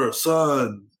 daughter,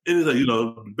 son, anything,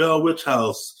 Bell Witch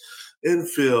House,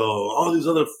 Enfield, all these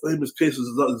other famous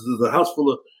cases. There's a house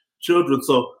full of children.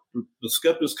 So the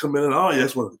skeptics come in and, oh, yeah,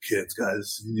 it's one of the kids,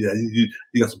 guys. Yeah, you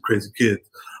got some crazy kids.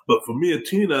 But for me and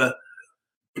Tina,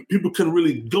 people couldn't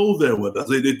really go there with us.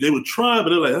 They would try, but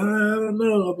they're like, I don't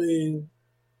know. I mean,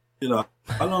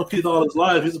 I know Keith all his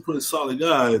life. He's a pretty solid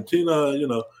guy. And Tina,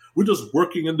 we're just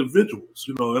working individuals.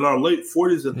 In our late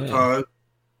 40s at the time,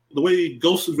 the way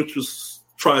Ghost Adventures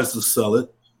tries to sell it,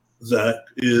 Zach,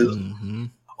 is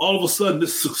all of a sudden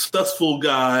this successful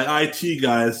guy, IT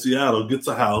guy in Seattle, gets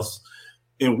a house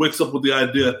and wakes up with the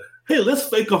idea, hey, let's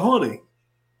fake a haunting.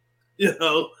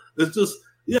 It's just,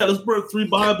 let's burn 3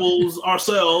 Bibles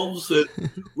ourselves and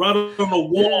write it on the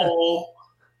wall,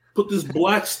 put this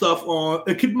black stuff on,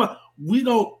 and keep in mind, we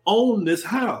don't own this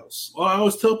house. I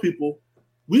always tell people,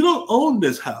 we don't own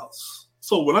this house.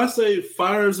 So when I say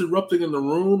fire is erupting in the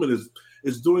room and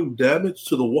is doing damage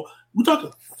to the wall, we're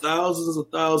talking thousands and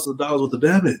thousands of dollars worth of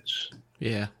damage.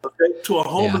 Yeah. Okay, to a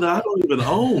home that I don't even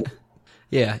own.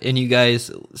 Yeah, and you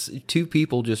guys, 2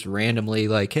 people just randomly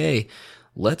like, hey,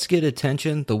 let's get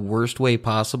attention the worst way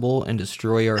possible and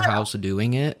destroy our house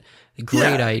doing it.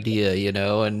 Great idea,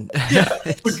 and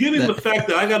forgetting the fact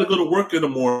that I got to go to work in the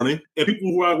morning, and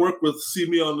people who I work with see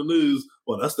me on the news.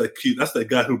 Well, that's that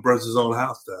guy who burns his own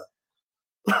house down.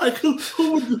 Like who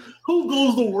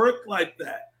goes to work like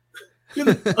that?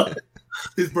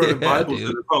 He's burning Bibles in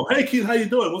his home. Hey, Keith, how you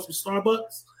doing? Want some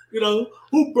Starbucks?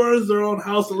 Who burns their own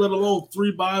house and let alone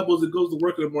 3 Bibles and goes to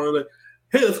work in the morning? Like,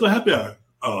 hey, let's go happy hour.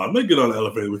 Oh, I'm gonna get on the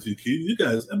elevator with you, Keith. You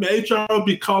guys, HR will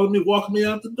be calling me, walking me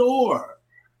out the door.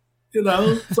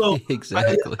 So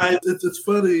exactly. It's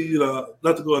funny,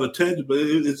 not to go on a tangent, but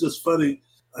it's just funny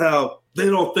how they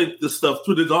don't think this stuff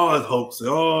through. It's all a hoax.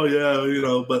 Oh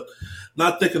yeah, but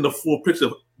not thinking the full picture.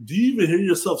 Do you even hear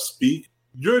yourself speak?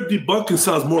 Your debunking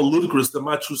sounds more ludicrous than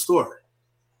my true story.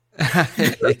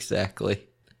 Exactly.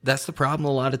 That's the problem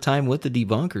a lot of time with the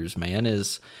debunkers, man,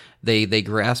 is they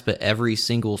grasp at every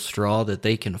single straw that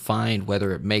they can find,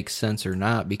 whether it makes sense or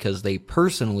not, because they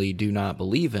personally do not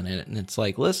believe in it. And it's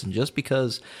like, listen, just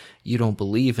because you don't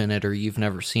believe in it or you've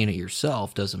never seen it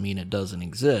yourself doesn't mean it doesn't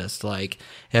exist. Like,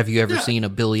 have you ever seen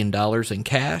 $1 billion in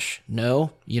cash?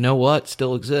 No. You know what?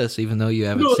 Still exists, even though you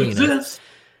haven't seen it.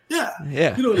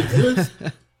 Yeah. You know it exists.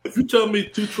 If you tell me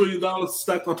 $2 trillion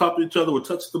stacked on top of each other would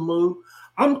touch the moon,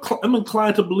 I'm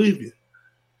inclined to believe you.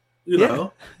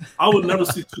 I would never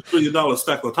see $2 trillion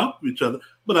stacked on top of each other,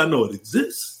 but I know it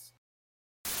exists.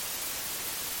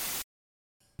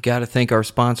 Got to thank our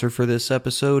sponsor for this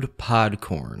episode,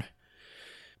 Podcorn.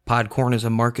 Podcorn is a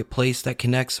marketplace that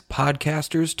connects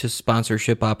podcasters to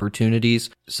sponsorship opportunities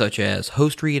such as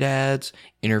host read ads,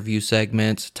 interview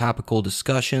segments, topical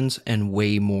discussions, and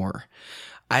way more.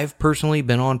 I've personally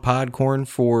been on Podcorn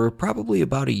for probably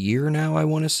about a year now, I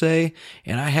want to say,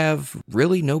 and I have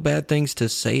really no bad things to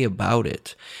say about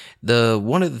it.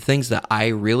 One of the things that I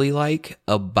really like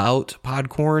about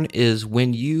Podcorn is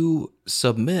when you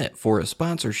submit for a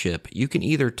sponsorship, you can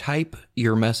either type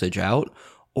your message out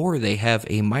or they have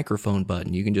a microphone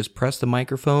button. You can just press the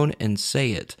microphone and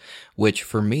say it, which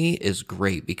for me is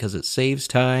great because it saves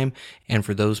time. And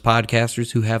for those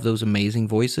podcasters who have those amazing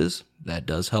voices, that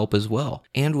does help as well.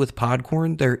 And with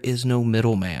Podcorn, there is no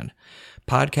middleman.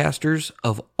 Podcasters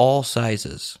of all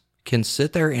sizes can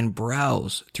sit there and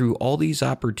browse through all these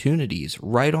opportunities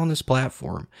right on this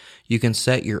platform. You can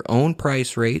set your own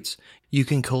price rates. You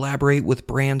can collaborate with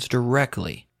brands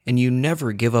directly. And you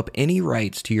never give up any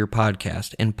rights to your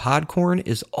podcast. And Podcorn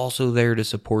is also there to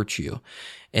support you.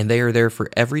 And they are there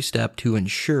for every step to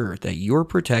ensure that you're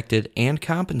protected and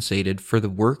compensated for the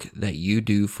work that you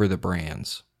do for the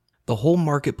brands. The whole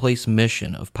marketplace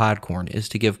mission of Podcorn is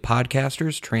to give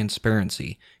podcasters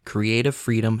transparency, creative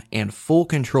freedom, and full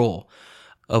control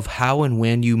of how and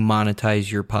when you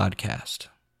monetize your podcast.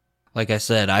 Like I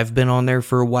said, I've been on there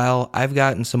for a while. I've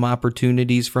gotten some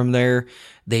opportunities from there.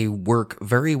 They work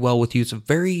very well with you. It's a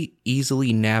very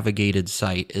easily navigated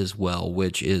site as well,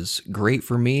 which is great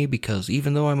for me because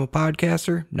even though I'm a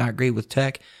podcaster, not great with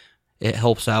tech, it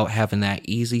helps out having that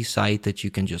easy site that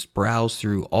you can just browse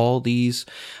through all these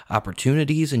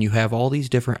opportunities and you have all these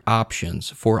different options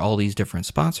for all these different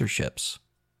sponsorships.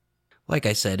 Like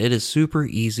I said, it is super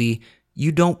easy.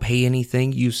 You don't pay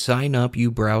anything. You sign up,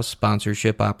 you browse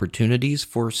sponsorship opportunities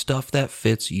for stuff that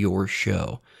fits your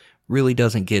show. Really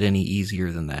doesn't get any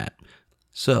easier than that.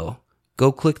 So,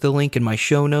 go click the link in my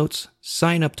show notes,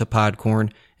 sign up to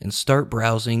Podcorn, and start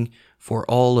browsing for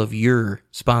all of your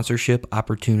sponsorship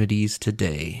opportunities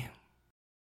today.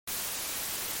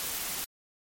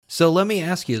 So let me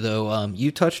ask you though,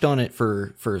 you touched on it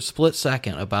for a split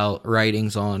second about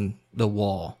writings on the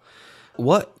wall.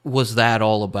 What was that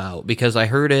all about? Because I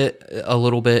heard it a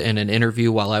little bit in an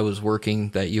interview while I was working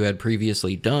that you had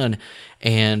previously done,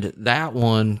 and that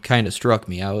one kind of struck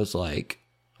me. I was like,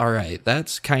 all right,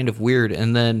 that's kind of weird.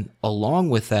 And then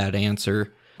along with that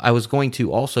answer, I was going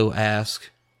to also ask,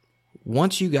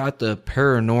 once you got the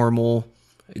paranormal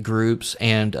groups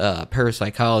and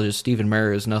parapsychologist Stephen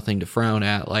Mera is nothing to frown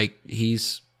at, like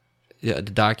he's a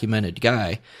documented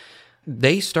guy,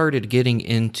 they started getting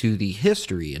into the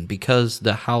history, and because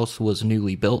the house was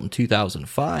newly built in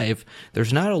 2005,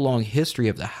 there's not a long history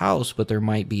of the house, but there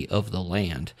might be of the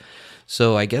land.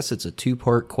 So I guess it's a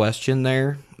two-part question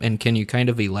there, and can you kind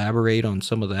of elaborate on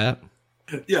some of that?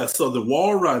 Yeah, so the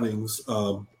wall writings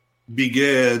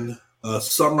began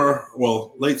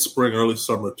late spring, early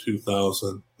summer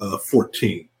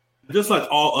 2014. Just like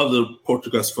all other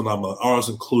poltergeist phenomena, ours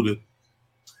included,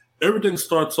 everything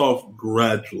starts off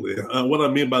gradually. What I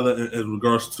mean by that in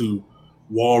regards to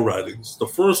wall writings, the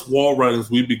first wall writings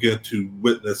we began to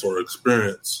witness or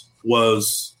experience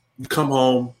was you come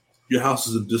home, your house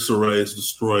is in disarray, it's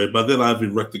destroyed. By then I've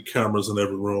erected cameras in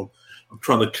every room. I'm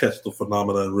trying to catch the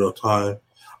phenomena in real time.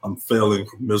 I'm failing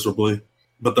miserably.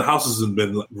 But the house has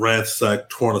been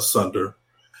ransacked, torn asunder.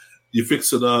 You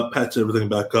fix it up, patch everything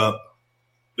back up.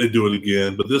 They do it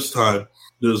again. But this time,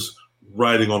 there's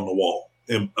writing on the wall.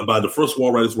 And by the first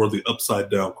wall writings were the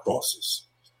upside-down crosses,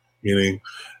 meaning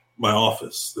my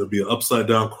office. There'd be an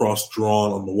upside-down cross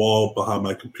drawn on the wall behind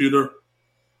my computer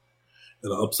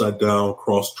and an upside-down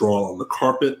cross drawn on the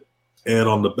carpet and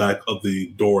on the back of the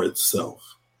door itself.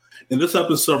 And this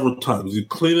happens several times. You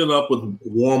clean it up with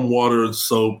warm water and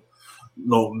soap.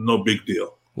 No big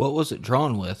deal. What was it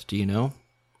drawn with? Do you know?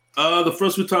 The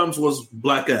first few times was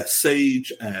black ash,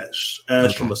 sage ash,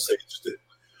 okay, from a sage stick,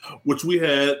 which we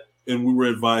had, and we were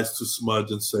advised to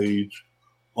smudge and sage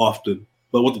often.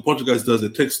 But what the poltergeist does,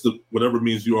 it takes whatever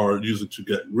means you are using to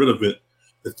get rid of it,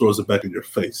 it throws it back in your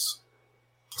face.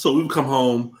 So we would come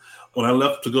home. When I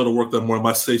left to go to work that morning,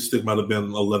 my sage stick might have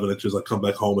been 11 inches. I come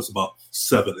back home, it's about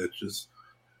 7 inches.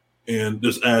 And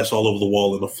there's ash all over the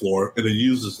wall and the floor, and it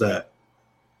uses that.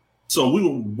 So we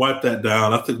would wipe that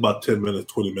down. I think about 10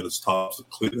 minutes, 20 minutes tops to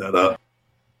clean that up.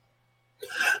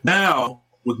 Now,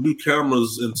 with new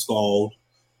cameras installed,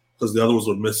 because the other ones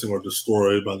were missing or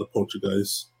destroyed by the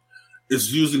poltergeist,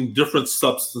 it's using different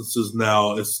substances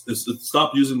now. It's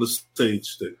stopped using the sage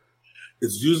stick.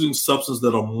 It's using substances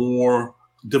that are more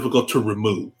difficult to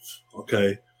remove,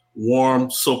 okay?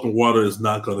 Warm soap and water is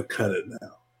not going to cut it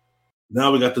now.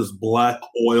 Now we got this black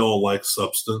oil-like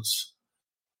substance.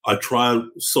 I tried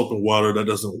soap and water. That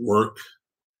doesn't work.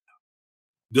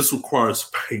 This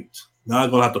requires paint. Now I'm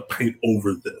going to have to paint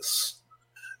over this.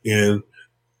 And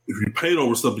if you paint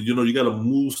over something, you got to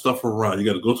move stuff around. You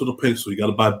got to go to the paint store. You got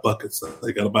to buy buckets.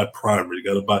 You got to buy primer. You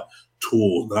got to buy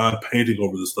tools. Now I'm painting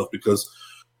over this stuff because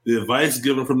the advice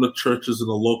given from the churches and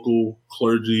the local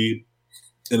clergy,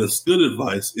 and it's good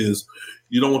advice, is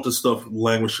you don't want this stuff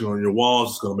languishing on your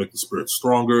walls. It's going to make the spirit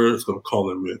stronger. It's going to call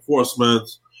in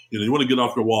reinforcements. You want to get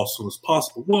off your wall as soon as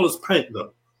possible. Well, it's paint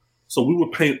though. So we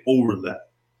would paint over that.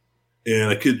 And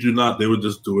I kid you not, they would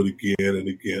just do it again and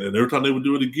again. And every time they would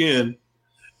do it again,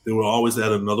 they would always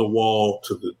add another wall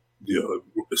to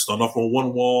they start off on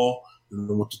one wall, then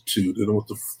they went to two, then they went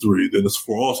to three, then it's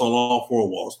four. Also on all four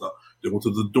walls now. They went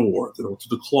to the door, then they went to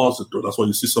the closet door. That's why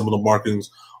you see some of the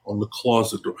markings on the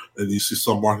closet door. And you see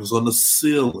some markings on the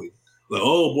ceiling. Like,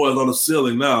 oh boy, it's on the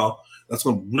ceiling now. That's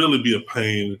going to really be a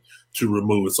pain to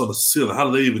remove. It's on the ceiling. How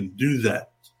do they even do that?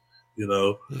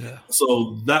 Yeah.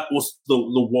 So that was the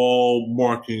wall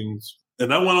markings.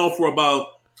 And that went on for about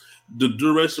the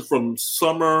duration from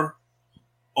summer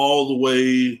all the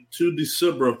way to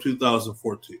December of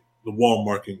 2014, the wall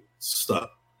marking stuff.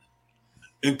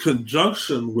 In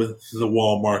conjunction with the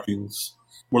wall markings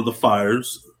were the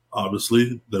fires,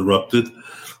 obviously, that erupted,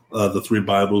 the 3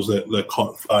 Bibles that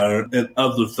caught fire, and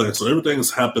other things. So everything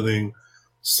is happening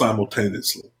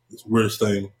simultaneously. It's the weirdest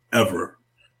thing ever.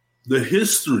 The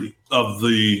history of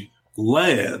the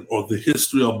land, or the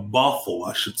history of Bothell,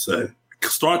 I should say,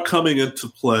 start coming into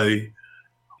play.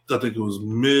 I think it was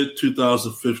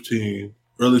mid-2015,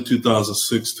 early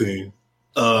 2016,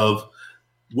 of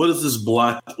what is this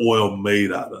black oil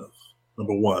made out of?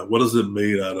 Number one, what is it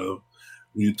made out of?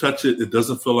 When you touch it, it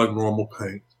doesn't feel like normal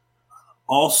paint.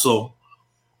 Also,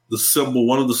 the symbol,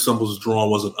 one of the symbols drawn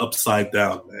was an upside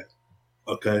down man.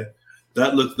 Okay?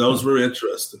 That was very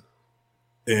interesting.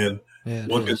 And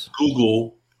one can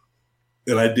Google,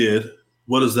 and I did,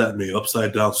 what does that mean?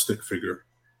 Upside down stick figure.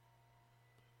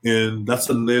 And that's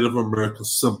a Native American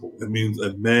symbol. It means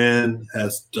a man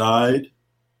has died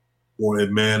or a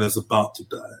man is about to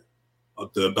die.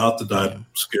 The about to die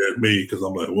scared me because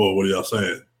I'm like, whoa, what are y'all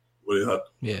saying? What are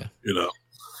y'all,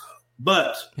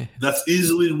 But that's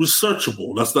easily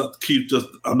researchable. That's not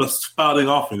I'm not spouting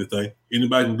off anything.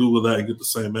 Anybody can Google that and get the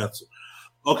same answer.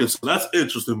 Okay, so that's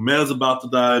interesting. Man's about to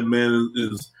die.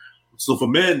 So if a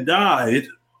man died,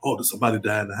 did somebody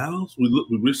die in the house? We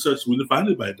researched, we didn't find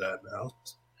anybody die in the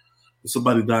house. Did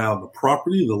somebody die on the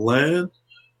property, the land?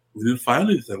 We didn't find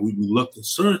anything. We looked and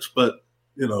searched, but,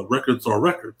 records are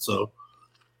records. So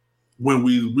when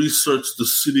we researched the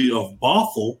city of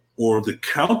Bothell, or the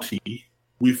county,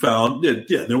 we found that,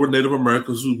 there were Native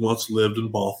Americans who once lived in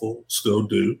Bothell, still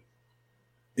do.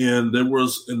 And there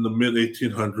was, in the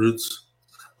mid-1800s,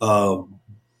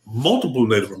 multiple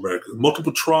Native Americans,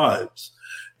 multiple tribes.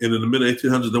 And in the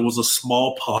mid-1800s, there was a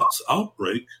smallpox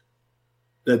outbreak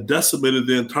that decimated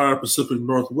the entire Pacific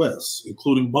Northwest,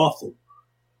 including Bothell.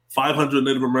 500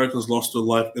 Native Americans lost their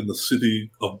life in the city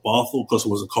of Bothell, because it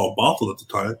wasn't called Bothell at the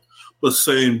time, but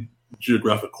same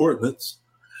geographic coordinates.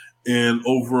 And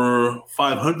over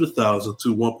 500,000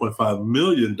 to 1.5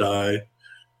 million died,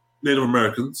 Native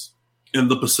Americans, in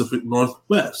the Pacific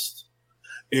Northwest.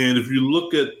 And if you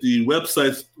look at the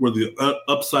websites where the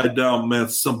upside down man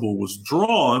symbol was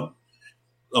drawn,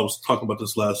 I was talking about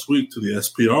this last week to the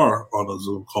SPR on a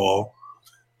Zoom call.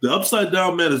 The upside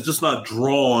down man is just not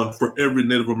drawn for every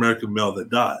Native American male that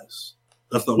dies.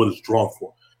 That's not what it's drawn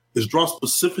for. It's drawn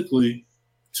specifically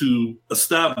to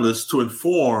establish, to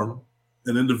inform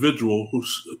an individual who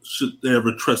should they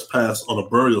ever trespass on a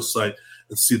burial site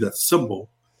and see that symbol,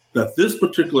 that this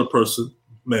particular person,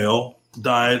 male,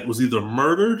 was either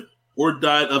murdered or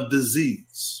died of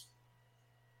disease.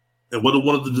 And what are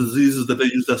one of the diseases that they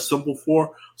use that symbol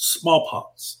for?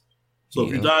 Smallpox. So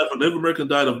if a Native American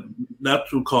died of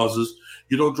natural causes,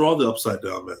 you don't draw the upside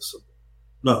down man symbol.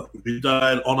 No, if he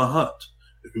died on a hunt,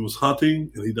 if he was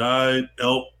hunting and he died,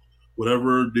 elk,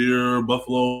 whatever, deer,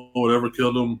 buffalo, whatever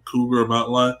killed him, cougar,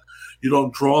 mountain lion, you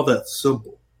don't draw that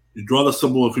symbol. You draw the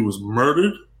symbol if he was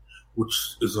murdered, which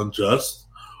is unjust,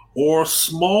 or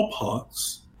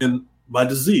smallpox by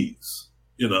disease,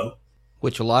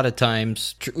 Which a lot of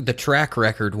times, the track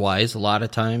record wise, a lot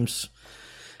of times,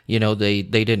 they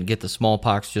didn't get the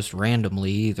smallpox just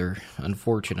randomly either,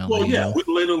 unfortunately. Well, we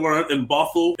later learned in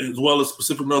Bothell, as well as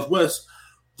Pacific Northwest,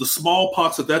 the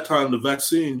smallpox at that time, the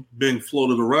vaccine being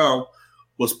floated around,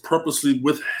 was purposely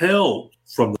withheld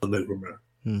from the Native Americans.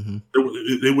 Mm-hmm.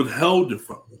 They withheld it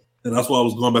from them. And that's why I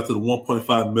was going back to the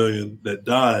 1.5 million that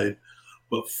died,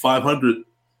 but 500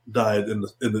 died in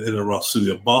the around city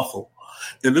of Bothell.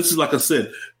 And this is, like I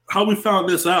said, how we found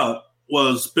this out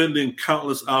was spending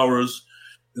countless hours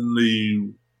in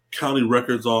the county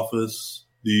records office,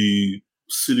 the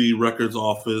city records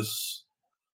office,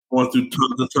 going through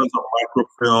tons of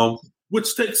microfilm,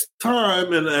 which takes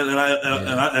time. And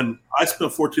I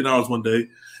spent 14 hours one day.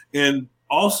 And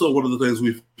also one of the things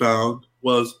we found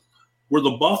was where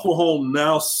the Bothell home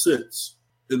now sits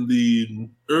in the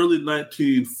early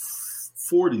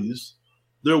 1940s,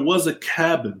 there was a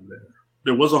cabin there.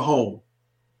 There was a home.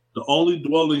 The only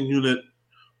dwelling unit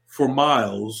for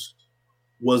miles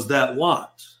was that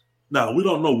lot. Now, we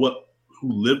don't know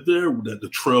who lived there, that the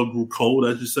trail grew cold,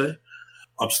 as you say.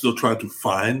 I'm still trying to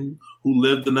find who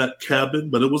lived in that cabin,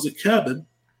 but it was a cabin.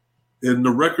 And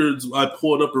the records I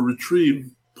pulled up and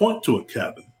retrieved point to a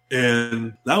cabin.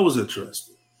 And that was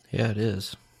interesting. Yeah, it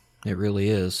is. It really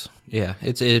is. Yeah,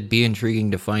 it'd be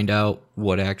intriguing to find out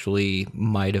what actually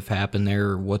might have happened there,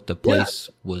 or what the place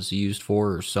was used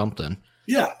for, or something.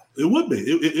 Yeah, it would be.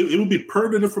 It would be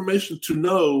pertinent information to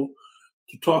know,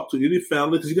 to talk to any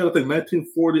family, because you got to think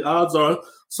 1940. Odds are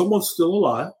someone's still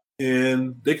alive,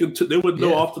 and they would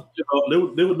know off the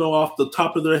they would know off the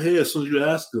top of their head as soon as you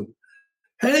ask them.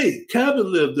 Hey, Cabot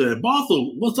lived there.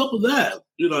 Bothell, what's up with that?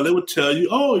 They would tell you,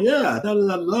 oh yeah, da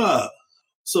da da da.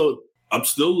 So I'm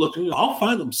still looking. I'll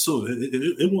find them soon.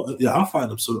 I'll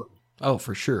find them soon. Oh,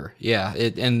 for sure. Yeah.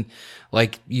 And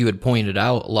like you had pointed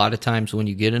out, a lot of times when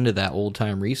you get into that old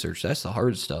time research, that's the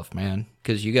hard stuff, man.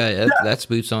 Because that's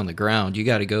boots on the ground. You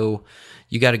got to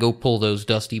go pull those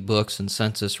dusty books and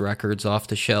census records off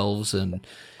the shelves and,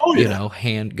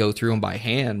 go through them by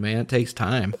hand, man. It takes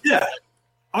time. Yeah.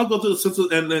 I'll go to the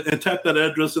census and tap that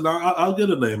address, and I'll get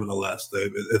a name and a last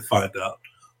name and find out.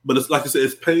 But it's like I said,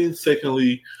 it's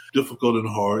painstakingly difficult and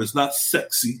hard. It's not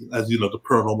sexy, as the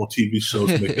paranormal TV shows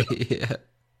make it.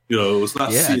 It's not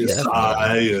CSI,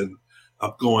 definitely. And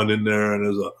I'm going in there and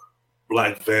there's a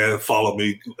black van follow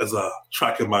me as a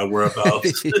tracking my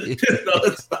whereabouts.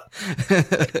 It's not,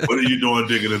 what are you doing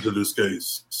digging into this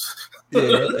case?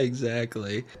 Yeah,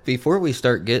 exactly. Before we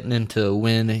start getting into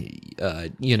when,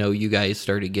 you guys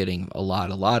started getting a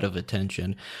lot of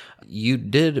attention, you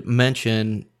did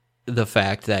mention the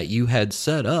fact that you had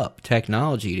set up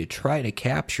technology to try to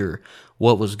capture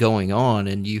what was going on,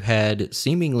 and you had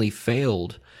seemingly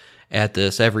failed at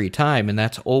this every time. And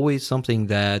that's always something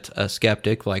that a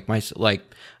skeptic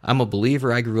I'm a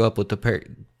believer. I grew up with the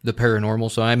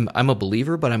paranormal, so I'm a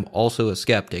believer, but I'm also a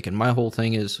skeptic. And my whole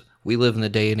thing is, we live in the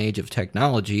day and age of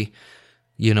technology.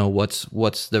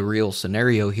 What's the real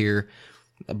scenario here?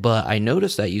 But I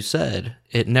noticed that you said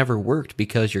it never worked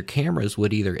because your cameras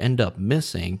would either end up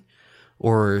missing,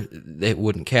 or it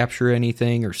wouldn't capture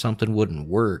anything, or something wouldn't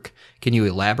work. Can you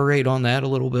elaborate on that a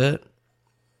little bit?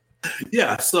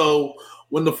 Yeah. So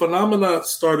when the phenomena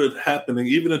started happening,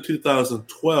 even in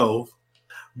 2012,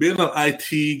 being an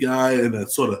IT guy and a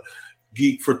sort of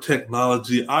geek for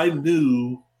technology, I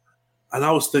knew, and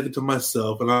I was thinking to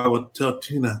myself, and I would tell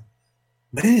Tina,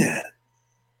 man,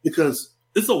 because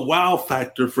it's a wow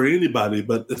factor for anybody,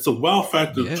 but it's a wow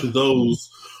factor to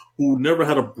those who never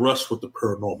had a brush with the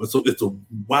paranormal. So it's a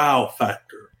wow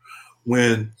factor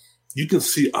when you can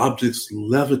see objects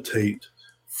levitate,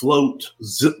 float,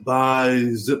 zip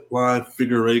by, zip line,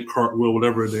 figure eight, cartwheel,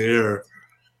 whatever in the air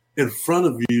in front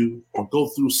of you, or go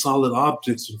through solid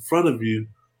objects in front of you.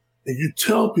 And you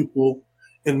tell people,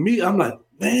 and me, I'm like,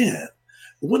 man,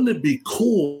 wouldn't it be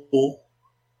cool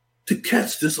to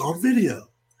catch this on video?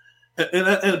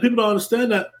 And people don't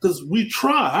understand that, because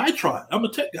I tried. I'm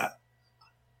a tech guy.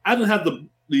 I didn't have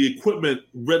the equipment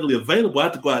readily available. I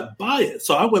had to go out and buy it.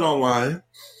 So I went online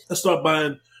and started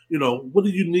buying, what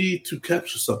do you need to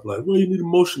capture something like? Well, you need a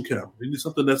motion camera. You need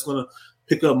something that's going to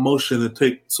pick up motion and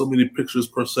take so many pictures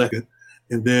per second,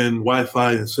 and then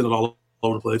Wi-Fi and send it all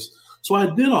over the place. So I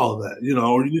did all of that,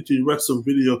 or you need to erect some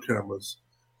video cameras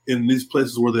in these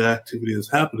places where the activity is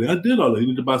happening. I did all that. You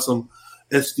need to buy some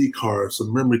SD cards,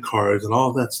 some memory cards, and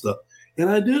all that stuff. And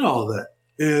I did all that.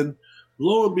 And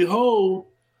lo and behold,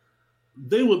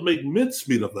 they would make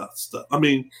mincemeat of that stuff. I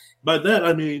mean, by that,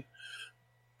 I mean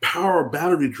power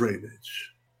battery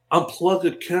drainage. Unplug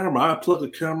a camera. I plug a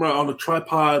camera on a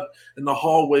tripod in the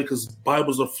hallway because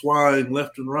Bibles are flying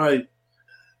left and right,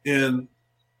 and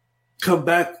come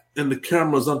back and the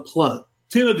camera's unplugged.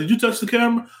 Tina, did you touch the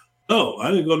camera? No,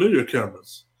 I didn't go near your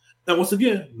cameras. And once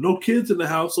again, no kids in the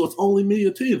house, so it's only me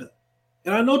and Tina.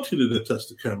 And I know Tina didn't touch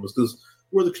the cameras because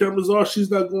where the cameras are, she's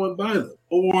not going by them.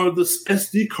 Or this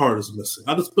SD card is missing.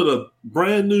 I just put a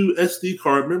brand new SD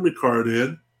card, memory card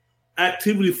in.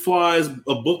 Activity flies,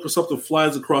 a book or something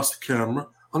flies across the camera.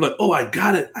 I'm like, oh, I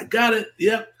got it.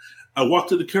 Yep. I walk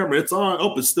to the camera. It's on.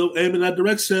 Oh, it's still aiming that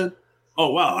direction.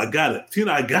 Oh, wow, I got it.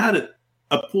 Tina, I got it.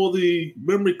 I pull the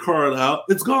memory card out.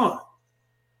 It's gone.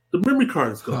 The memory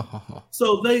card is gone.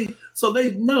 So they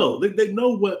know. They know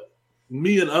what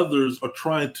me and others are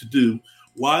trying to do.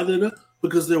 Why they're not?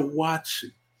 Because they're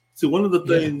watching. See, one of the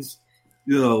things,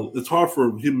 it's hard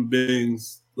for human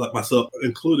beings like myself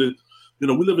included. We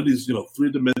live in these,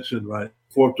 3-dimension, right?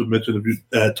 4th dimension if you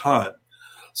add time.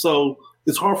 So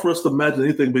it's hard for us to imagine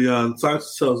anything beyond.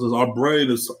 Science tells us our brain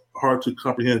is hard to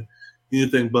comprehend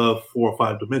anything above 4 or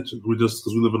 5 dimensions. Because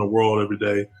we live in a world every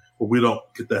day where we don't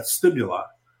get that stimuli.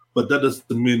 But that doesn't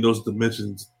mean those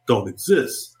dimensions don't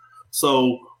exist.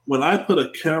 So when I put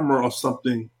a camera or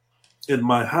something in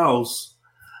my house,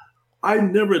 I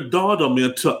never dawned on me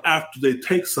until after they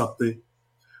take something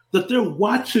that they're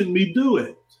watching me do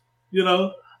it. You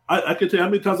know, I can tell you how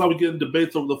many times I would get in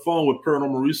debates over the phone with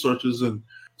paranormal researchers and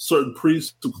certain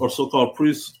priests or so-called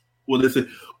priests where they say,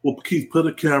 well, Keith, put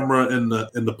a camera in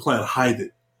the plant, hide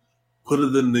it. Put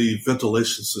it in the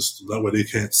ventilation system. That way they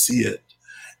can't see it.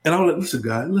 And I was like, listen,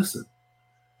 guy, listen.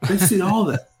 They see all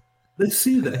that. They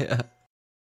see that. Yeah.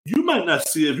 You might not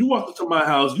see it. If you walk into my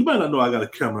house, you might not know I got a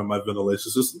camera in my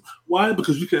ventilation system. Why?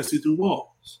 Because you can't see through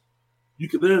walls.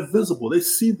 They're invisible. They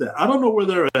see that. I don't know where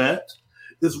they're at.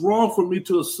 It's wrong for me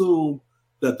to assume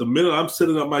that the minute I'm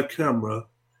setting up my camera,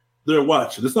 they're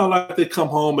watching. It's not like they come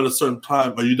home at a certain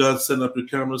time. Are you done setting up your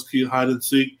cameras? Can you hide and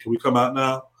seek? Can we come out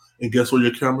now? And guess where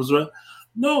your cameras are at?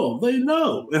 No, they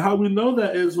know. And how we know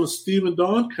that is when Steve and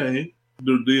Dawn came,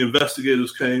 the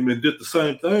investigators came and did the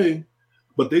same thing,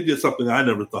 but they did something I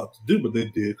never thought to do, but they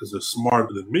did because they're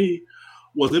smarter than me,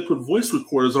 was they put voice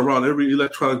recorders around every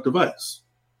electronic device.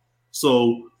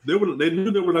 So they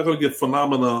knew they were not going to get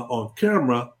phenomena on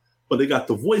camera, but they got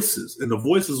the voices. And the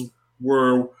voices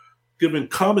were giving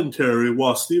commentary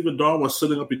while Steve and Dawn were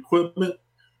setting up equipment.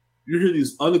 You hear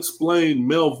these unexplained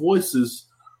male voices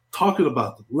talking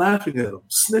about them, laughing at them,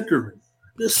 snickering.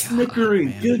 They're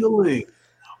snickering, giggling.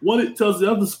 One tells the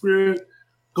other spirit,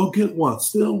 go get one,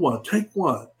 steal one, take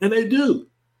one. And they do.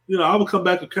 You know, I would come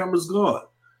back, the camera's gone.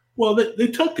 Well, they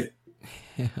took it.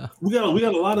 Yeah. We got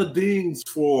a lot of dings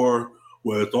for,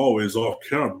 well, it's always off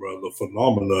camera, the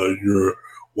phenomena,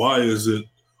 why is it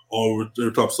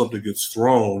every time something gets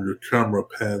thrown, your camera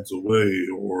pans away,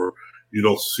 or you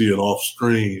don't see it off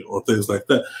screen, or things like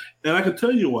that. And I can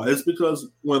tell you why. It's because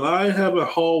when I have a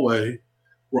hallway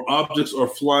where objects are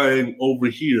flying over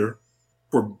here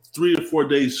for 3 or 4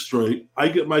 days straight, I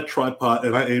get my tripod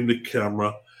and I aim the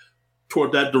camera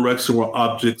toward that direction where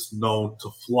objects known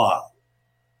to fly.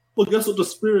 Well, guess what the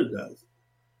spirit does?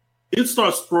 It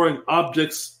starts throwing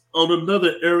objects on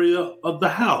another area of the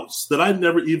house that I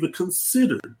never even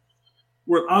considered,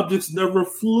 where objects never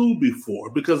flew before,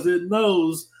 because it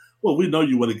knows, well, we know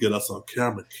you want to get us on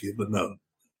camera, kid, but no.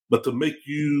 But to make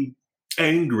you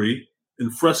angry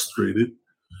and frustrated,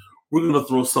 we're going to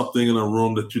throw something in a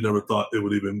room that you never thought it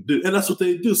would even do. And that's what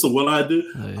they do. So what I do,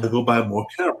 I go buy more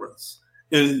cameras.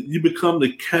 And you become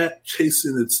the cat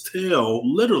chasing its tail,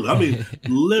 literally. I mean,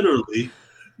 literally,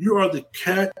 you are the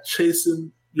cat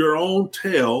chasing your own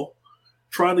tail,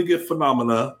 trying to get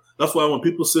phenomena. That's why when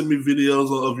people send me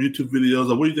videos of YouTube videos,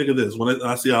 like, what do you think of this? When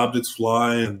I see objects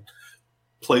fly and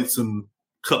plates and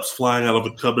cups flying out of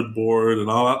a cupboard board and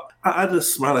all that, I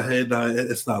just smile a head.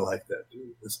 It's not like that,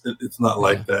 dude. It's not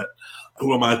like that.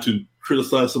 Who am I to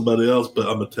criticize somebody else? But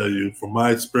I'm going to tell you, from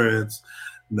my experience,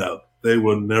 no. They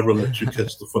will never let you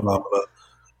catch the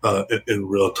phenomena in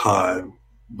real time.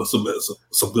 But some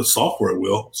good software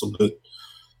will. Some good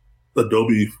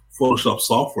Adobe Photoshop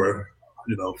software,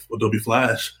 Adobe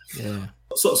Flash. Yeah.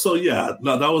 So yeah,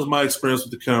 no, that was my experience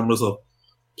with the cameras.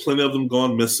 Plenty of them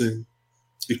gone missing,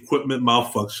 equipment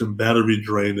malfunction, battery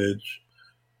drainage,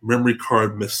 memory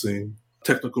card missing,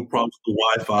 technical problems with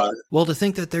the Wi-Fi. Well, to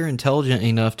think that they're intelligent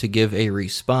enough to give a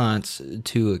response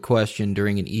to a question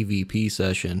during an EVP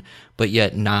session, but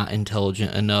yet not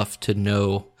intelligent enough to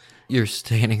know you're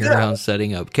standing around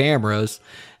setting up cameras,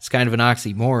 it's kind of an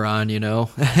oxymoron,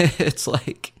 It's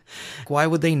like, why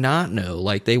would they not know?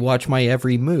 Like, they watch my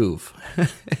every move.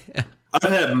 I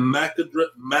had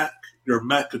your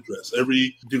MAC address.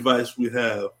 Every device we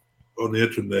have on the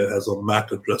internet has a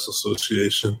MAC address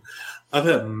association. I've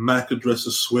had MAC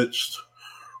addresses switched,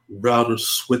 router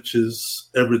switches,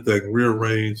 everything,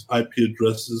 rearranged, IP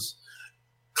addresses,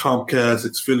 Comcast,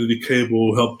 Xfinity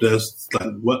cable, help desk.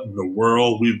 Like, what in the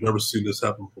world? We've never seen this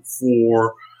happen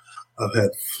before. I've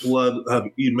had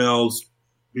emails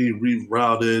be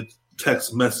rerouted,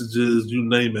 text messages, you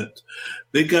name it.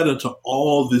 They got into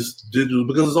all this digital,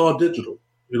 because it's all digital.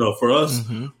 For us,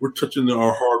 we're touching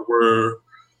our hardware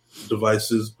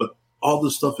devices, but all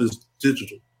this stuff is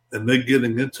digital. And they're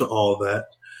getting into all that,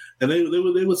 and they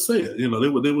would say it.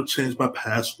 They would change my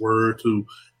password to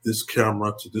this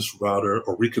camera, to this router,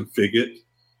 or reconfigure it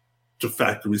to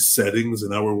factory settings,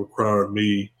 and that would require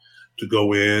me to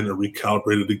go in and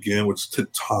recalibrate it again, which took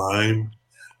time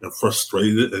and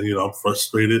frustrated. And I'm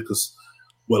frustrated because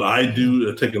what I do,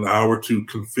 it take an hour to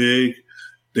config,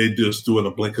 they just do in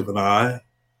a blink of an eye.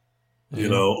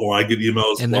 Or I get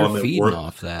emails and they're feeding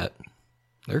off that.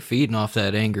 They're feeding off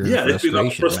that anger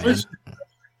and frustration.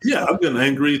 Yeah, I'm getting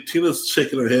angry. Tina's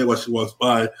shaking her head while she walks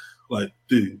by, like,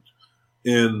 dude.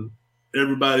 And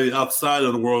everybody outside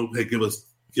of the world, hey, give us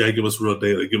real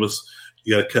data.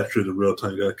 You got to capture it in real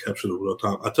time. You got to capture it in real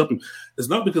time. I tell people, it's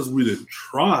not because we didn't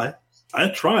try. I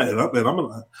tried, and I'm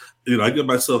gonna, I give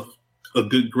myself a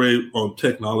good grade on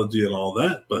technology and all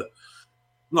that. But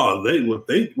no, what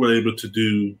they were able to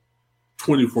do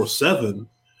 24/7.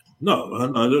 No,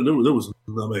 there was.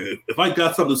 I mean, if I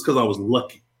got something, it's because I was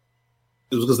lucky.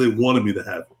 It was because they wanted me to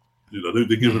have it.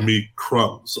 They're giving me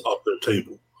crumbs off their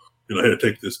table. Here,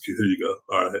 take this, kid. Here you go.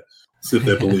 All right. See if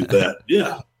they believe that.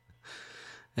 Yeah.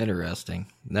 Interesting.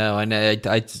 No, and it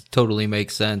totally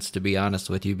makes sense, to be honest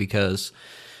with you, because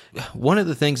one of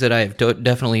the things that I have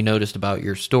definitely noticed about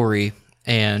your story,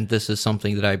 and this is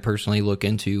something that I personally look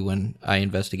into when I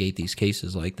investigate these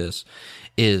cases like this,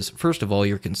 is, first of all,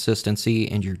 your consistency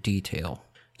and your detail.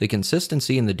 The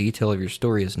consistency and the detail of your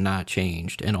story has not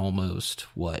changed in almost,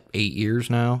 8 years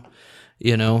now?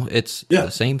 It's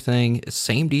the same thing,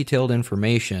 same detailed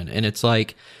information. And it's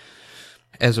like,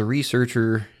 as a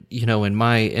researcher, in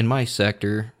my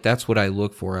sector, that's what I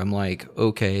look for. I'm like,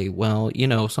 okay, well,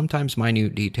 sometimes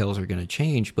minute details are going to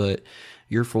change, but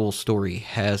your full story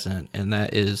hasn't. And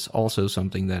that is also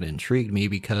something that intrigued me,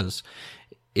 because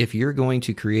if you're going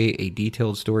to create a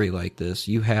detailed story like this,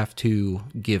 you have to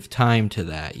give time to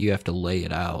that. You have to lay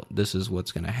it out. This is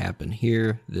what's going to happen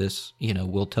here. This,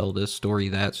 we'll tell this story,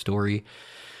 that story.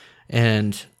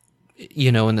 And,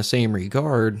 in the same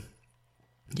regard,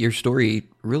 your story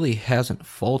really hasn't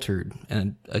faltered.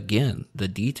 And again, the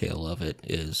detail of it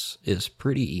is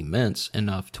pretty immense,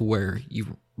 enough to where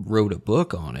you wrote a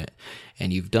book on it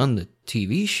and you've done the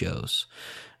TV shows.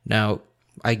 Now,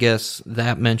 I guess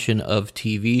that mention of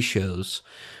TV shows,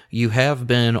 you have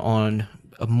been on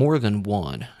more than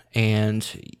one,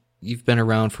 and you've been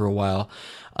around for a while.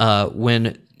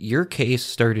 When your case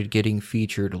started getting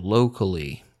featured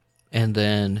locally, and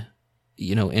then,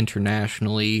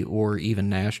 internationally, or even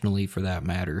nationally for that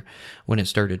matter, when it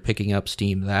started picking up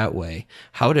steam that way,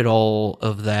 how did all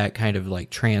of that kind of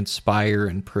transpire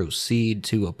and proceed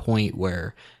to a point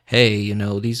where, hey,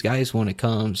 these guys want to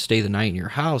come stay the night in your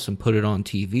house and put it on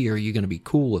TV. Are you going to be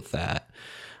cool with that?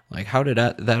 How did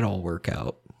that all work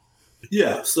out?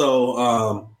 Yeah,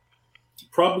 so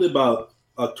probably about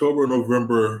October,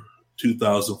 November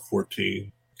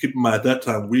 2014. Keep in mind, at that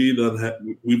time,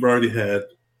 we've already had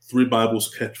 3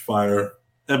 Bibles catch fire.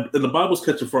 And the Bibles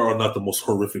catching fire are not the most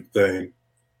horrific thing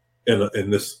in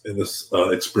this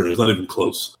experience, not even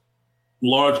close.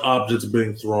 Large objects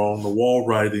being thrown, the wall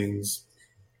writings.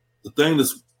 The thing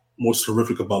that's most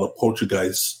horrific about a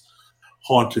poltergeist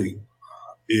haunting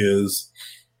is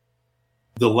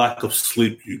the lack of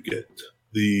sleep you get.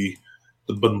 The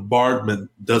bombardment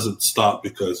doesn't stop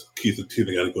because Keith and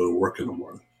Tina got to go to work in the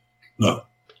morning. No.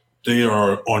 They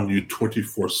are on you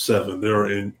 24/7. They're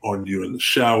on you in the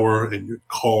shower, in your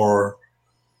car,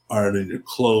 ironing your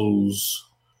clothes.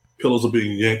 Pillows are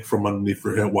being yanked from underneath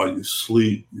your head while you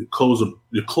sleep. Your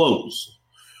clothes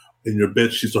and your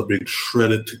bed sheets are being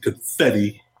shredded to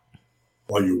confetti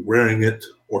while you're wearing it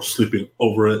or sleeping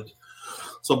over it.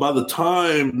 So by the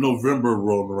time November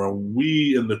rolled around,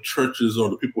 we in the churches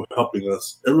or the people helping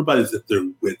us, everybody's at their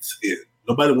wits' end.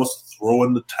 Nobody wants to throw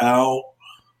in the towel,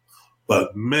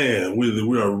 but man,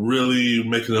 we are really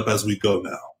making up as we go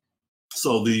now.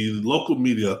 So the local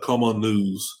media, Come On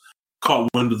News, caught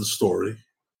wind of the story,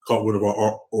 caught wind of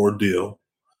our ordeal,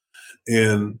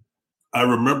 and I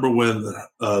remember when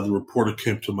the reporter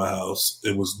came to my house.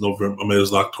 It was it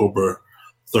was October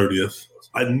 30th.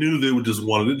 I knew they just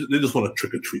want a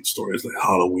trick or treat story. It's like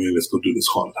Halloween. Let's go do this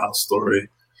haunted house story.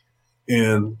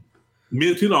 And me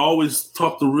and Tina always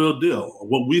talk the real deal.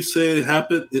 What we say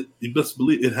happened, you best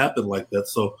believe it happened like that.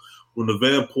 So when the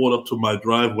van pulled up to my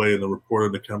driveway and the reporter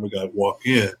and the camera guy walk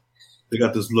in, they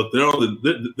got this look.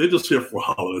 They're just here for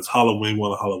Halloween. It's Halloween.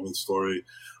 Want a Halloween story?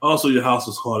 Also, your house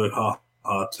is haunted.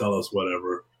 Tell us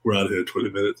whatever. We're out of here in 20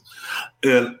 minutes.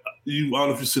 And I don't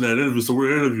know if you've seen that interview. So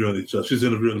we're interviewing each other. She's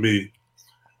interviewing me.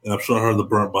 And I'm showing her the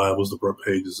burnt Bibles, the burnt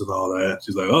pages, and all that.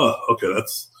 She's like, "Oh, okay,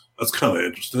 that's kind of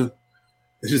interesting."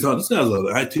 And she's like, "This guy's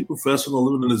an IT professional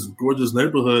living in this gorgeous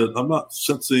neighborhood. I'm not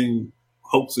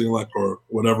hoaxing or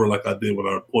whatever like I did when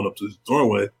I pulled up to this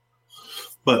doorway."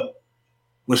 But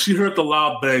when she heard the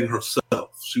loud bang herself,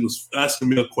 she was asking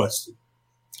me a question,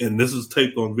 and this is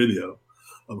taped on video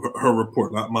of her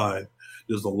report, not mine.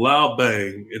 There's a loud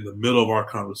bang in the middle of our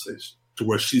conversation to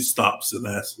where she stops and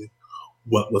asks me,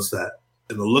 "What was that?"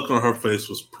 And the look on her face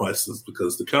was priceless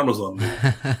because the camera's on me,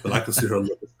 but I can see her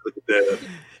looking dead at me.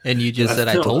 And you just said,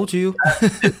 "I told you."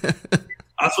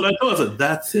 That's what I told her. I said,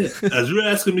 "That's it." As you're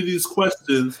asking me these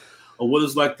questions, of what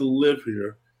it's like to live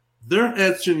here, they're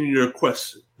answering your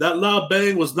question. That loud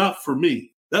bang was not for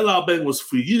me. That loud bang was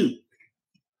for you.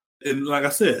 And like I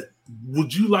said,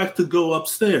 would you like to go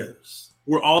upstairs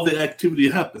where all the activity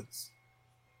happens?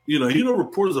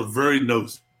 Reporters are very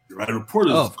nosy, right?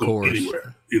 Reporters go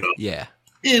anywhere, Yeah.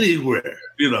 Anywhere,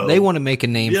 They want to make a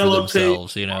name for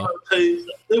themselves, They want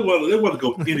to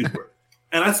go anywhere.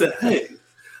 And I said, hey,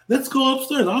 let's go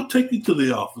upstairs. I'll take you to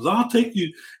the office. I'll take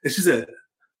you. And she said,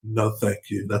 no, thank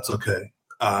you. That's okay.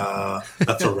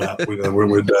 That's a wrap.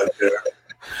 We're done here.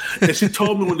 And she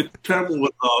told me when the camera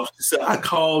was off, she said,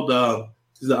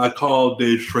 I called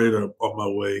Dave Schrader on my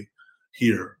way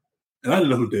here. And I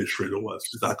didn't know who Dave Schrader was.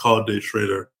 She said, I called Dave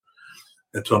Schrader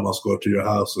and told him I was going to your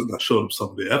house, and I showed him some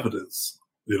of the evidence,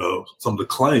 some of the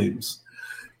claims.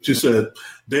 She said,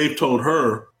 Dave told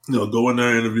her, go in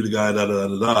there, interview the guy,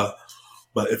 da-da-da-da-da.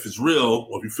 But if it's real,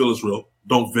 or if you feel it's real,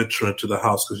 don't venture into the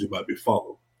house because you might be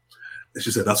followed. And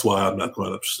she said, that's why I'm not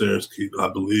going upstairs, Keith. I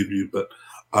believe you, but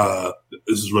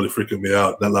this is really freaking me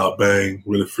out. That loud bang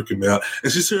really freaking me out.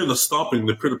 And she's hearing the stomping,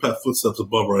 the pitter-pat footsteps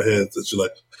above her head. And she's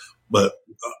like, but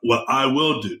what I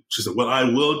will do, she said, what I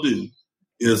will do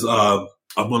is I'm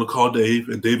going to call Dave,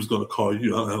 and Dave's going to call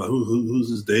you. I'm like, who's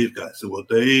this Dave guy? I said, well,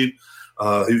 Dave,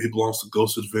 he belongs to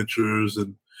Ghost Adventures,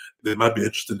 and they might be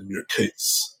interested in your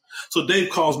case. So Dave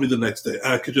calls me the next day.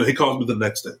 He calls me the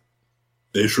next day.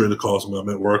 Dave Schrader calls me. I'm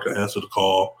at work. I answer the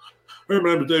call. Hey,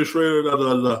 man, Dave Schrader,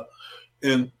 da-da-da.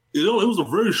 And, it was a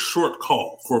very short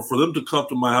call. For them to come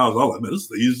to my house, I was like, man, this is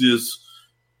the easiest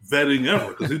vetting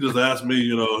ever. Because he just asked me,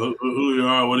 who you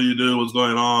are, what do you do, what's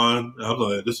going on. And I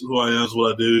was like, this is who I am, this is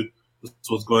what I do, this is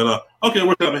what's going on. Okay,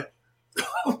 we're coming.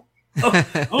 All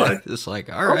right. It's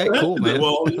like, all right, cool, man.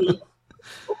 Well,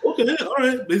 okay, all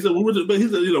right. He said, we're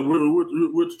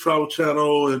the Travel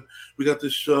Channel, and we got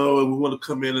this show, and we want to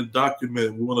come in and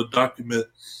document. We want to document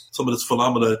some of this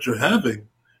phenomena that you're having.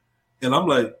 And I'm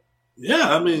like,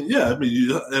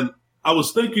 and I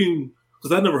was thinking,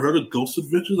 because I never heard of Ghost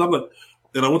Adventures. I'm like,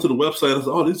 and I went to the website, and I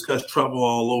said, oh, these guys travel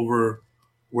all over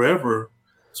wherever,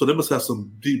 so they must have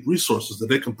some deep resources that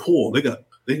they can pull. They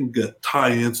can get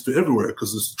tie-ins to everywhere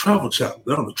because it's a Travel Channel.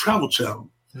 They're on the Travel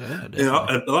Channel. Yeah, and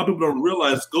a lot of people don't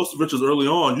realize Ghost Adventures early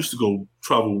on used to go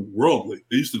travel worldly.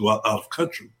 They used to go out of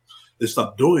country. They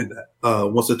stopped doing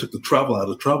that. Once they took the travel out of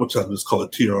the Travel Channel, it's called a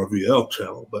TRVL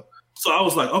channel. But so I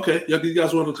was like, okay, you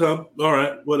guys want to come? All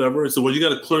right, whatever. He said, well, you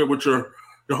got to clear it with your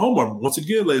homeowner. Once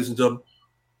again, ladies and gentlemen,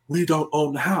 we don't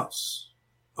own the house.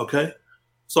 Okay?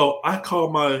 So I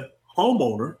called my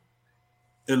homeowner,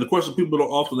 and the question people don't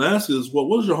often ask is, well,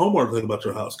 what does your homeowner think about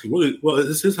your house? Well,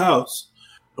 it's his house.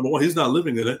 Number one, he's not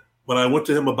living in it. When I went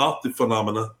to him about the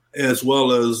phenomena, as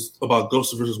well as about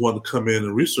Ghost Adventures wanting to come in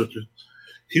and research it,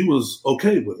 he was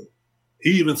okay with it.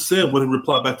 He even said when he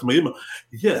replied back to my email,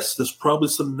 yes, there's probably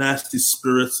some nasty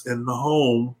spirits in the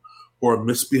home who are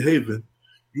misbehaving.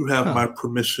 You have my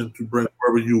permission to bring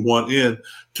whoever you want in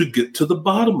to get to the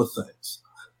bottom of things.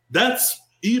 That's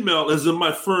email is in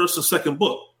my first and second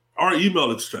book, our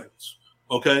email exchange.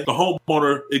 Okay? The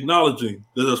homeowner acknowledging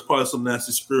that there's probably some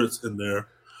nasty spirits in there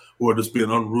who are just being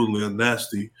unruly and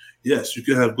nasty. Yes, you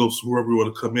can have ghosts whoever you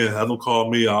want to come in. Have them call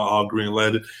me. I'll green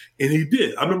light it. And he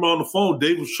did. I remember on the phone,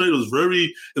 David Schrader was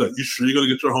very, like, you sure you're going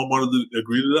to get your homeowner to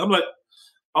agree to that? I'm like,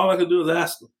 all I can do is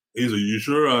ask them. He's like, you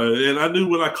sure? And I knew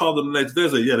when I called them the next day, I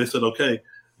said, yeah, they said, okay.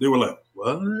 They were like,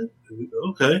 what?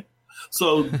 Okay.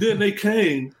 So then they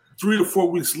came 3 to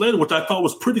 4 weeks later, which I thought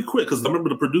was pretty quick because I remember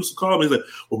the producer called me. He's like,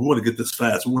 well, we want to get this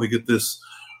fast. We want to get this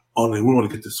on there. We want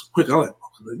to get this quick. I'm like,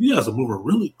 you guys are moving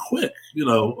really quick.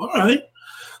 All right.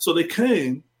 So they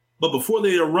came, but before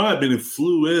they arrived and they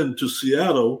flew into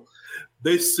Seattle,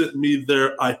 they sent me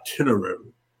their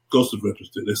itinerary. Ghost Adventures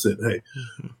did. They said, hey,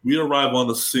 we arrive on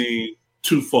the scene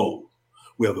twofold.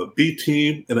 We have a B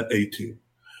team and an A team.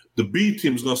 The B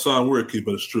team is going to sound weird, Keith,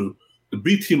 but it's true. The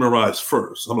B team arrives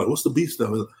first. I'm like, what's the B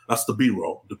stuff? That's the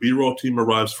B-roll. The B-roll team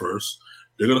arrives first.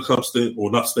 They're going to come stay,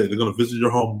 or not stay. They're going to visit your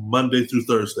home Monday through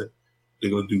Thursday. They're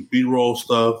going to do B-roll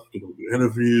stuff. They're going to do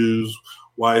interviews,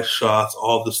 wide shots,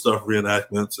 all this stuff,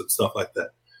 reenactments and stuff like that.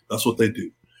 That's what they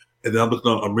do. And then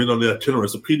I'm reading on the itinerary.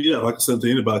 It's a PDF. I can send it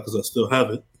to anybody because I still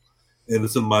have it. And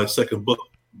it's in my second book,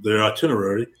 their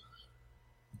itinerary.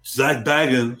 Zach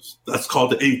Baggins, that's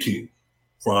called the A-team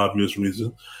for obvious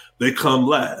reasons. They come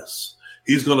last.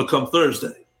 He's going to come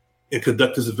Thursday and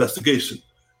conduct his investigation,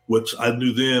 which I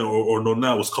knew then or know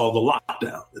now was called the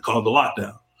lockdown. They called the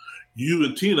lockdown. You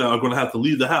and Tina are going to have to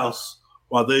leave the house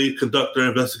while they conduct their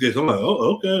investigation. I'm like,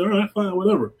 oh, okay, all right, fine,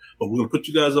 whatever. But we're going to put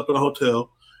you guys up in a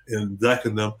hotel and Zach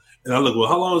and them. And I look, well,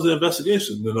 how long is the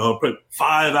investigation? And I'll pray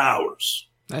 5 hours.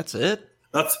 That's it?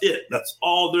 That's it. That's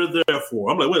all they're there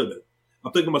for. I'm like, wait a minute.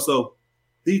 I'm thinking to myself,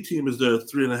 B team is there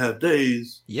 3.5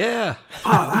 days. Yeah.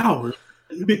 5 hours.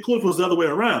 It'd be cool if it was the other way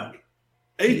around.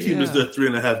 A team is there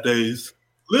 3.5 days,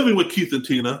 living with Keith and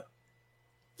Tina,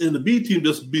 and the B team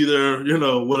just be there,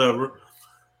 whatever.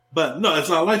 But no, it's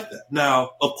not like that.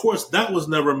 Now, of course, that was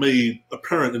never made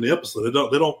apparent in the episode.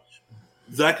 They don't.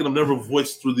 Zach and them never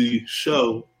voiced through the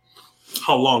show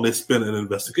how long they spent in an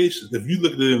investigation. If you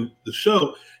look at it in the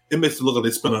show, it makes it look like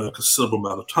they spent a considerable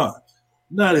amount of time.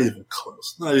 Not even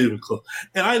close. Not even close.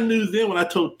 And I knew then when I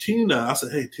told Tina, I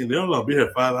said, hey, Tina, they're only going to be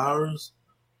here 5 hours.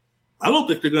 I don't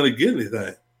think they're going to get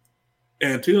anything.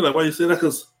 And Tina's like, why you say that?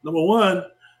 Because, number one,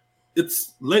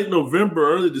 it's late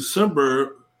November, early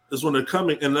December is when they're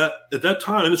coming. And that at that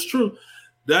time, and it's true,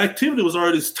 the activity was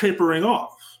already tapering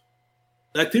off.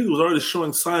 The activity was already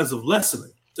showing signs of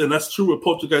lessening. And that's true with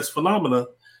poltergeist phenomena,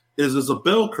 is there's a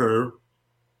bell curve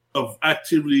of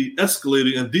activity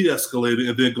escalating and de-escalating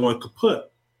and then going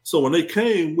kaput. So when they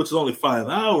came, which is only 5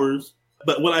 hours,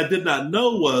 but what I did not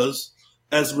know was,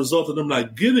 as a result of them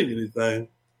not getting anything,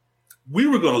 we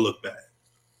were going to look bad.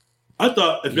 I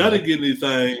thought if y'all didn't get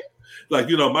anything, like,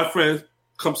 my friend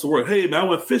comes to work, hey, man, I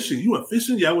went fishing. You went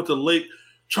fishing? Yeah, I went to Lake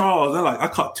Charles. I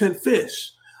caught 10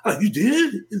 fish. I'm like, you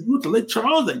did? You went to Lake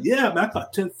Charles? Like, yeah, man, I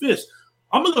caught 10 fish.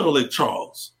 I'm going to go to Lake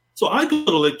Charles. So I go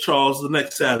to Lake Charles the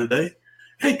next Saturday.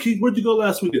 Hey, Keith, where'd you go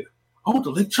last weekend? I went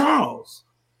to Lake Charles.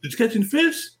 Did you catch any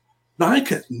fish? No, I didn't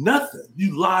catch nothing.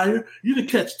 You liar. You didn't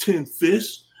catch 10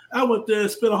 fish. I went there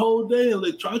and spent a whole day in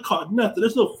Lake Charles. I caught nothing.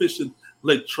 There's no fish in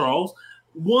Lake Charles.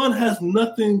 One has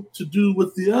nothing to do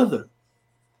with the other.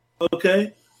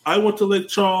 Okay? I went to Lake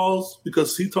Charles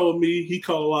because he told me he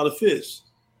caught a lot of fish.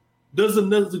 Doesn't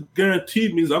necessarily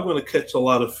guarantee means I'm going to catch a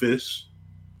lot of fish.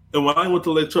 And when I went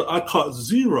to Lake Charles, I caught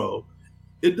 0.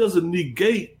 It doesn't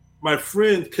negate my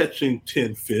friend catching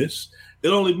 10 fish. It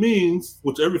only means,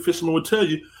 which every fisherman would tell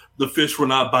you, the fish were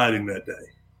not biting that day.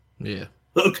 Yeah.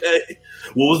 Okay.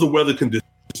 What was the weather conditions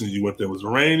you went there? Was it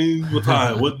raining? What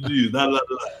time? What did you do?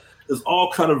 There's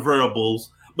all kind of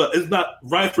variables, but it's not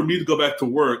right for me to go back to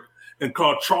work and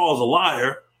call Charles a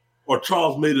liar, or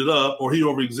Charles made it up, or he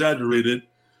over-exaggerated,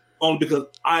 only because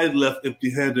I left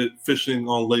empty-handed fishing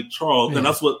on Lake Charles. Yeah. And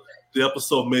that's what the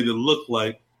episode made it look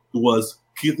like. It was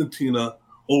Keith and Tina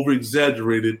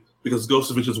over-exaggerated because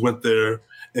Ghost Adventures went there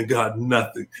and got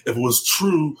nothing. If it was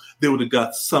true, they would have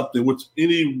got something, which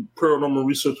any paranormal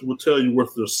researcher would tell you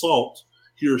worth their salt.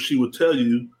 He or she would tell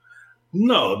you,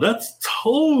 no, that's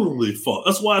totally false.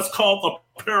 That's why it's called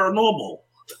a paranormal.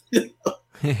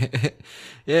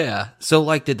 Yeah.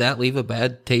 So, did that leave a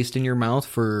bad taste in your mouth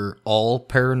for all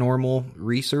paranormal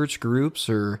research groups,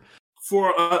 or?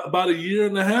 For about 1.5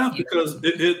 years, because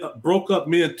it broke up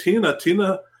me and Tina.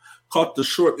 Tina caught the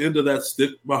short end of that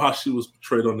stick by how she was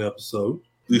portrayed on the episode.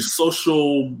 The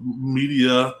social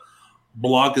media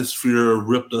blogosphere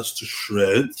ripped us to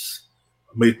shreds,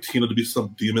 made Tina to be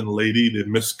some demon lady. They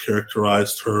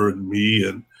mischaracterized her and me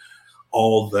and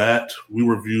all that. We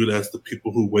were viewed as the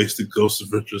people who wasted Ghost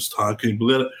Adventures' time. Can you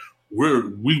believe it?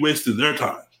 We wasted their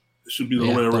time. It should be the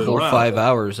way around. The whole 5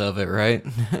 hours of it, right?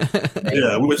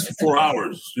 Yeah, we wasted 4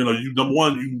 hours. Number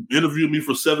one, you interviewed me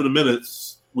for 7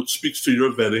 minutes, which speaks to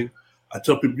your vetting. I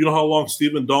tell people, you know how long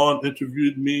Steve and Dawn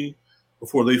interviewed me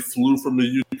before they flew from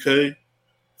the UK?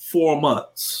 4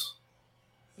 months.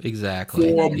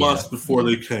 Exactly. 4 months before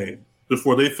they came,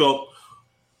 before they felt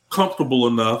comfortable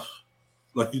enough.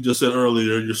 Like you just said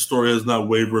earlier, your story has not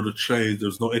wavered or changed.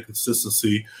 There's no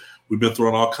inconsistency. We've been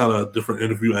throwing all kind of different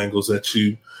interview angles at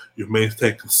you. You've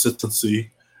maintained consistency.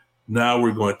 Now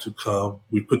we're going to come.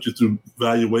 We put you through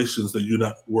valuations that you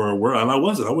were aware of. And I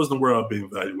wasn't aware of being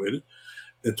evaluated.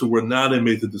 And to where now they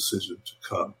made the decision to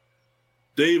come.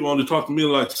 Dave only talked to me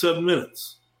in 7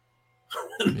 minutes.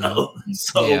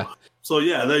 So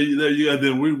yeah, there you go.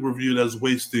 Then we were viewed as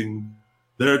wasting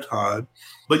their time.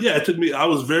 But yeah, it took me, at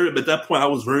that point, I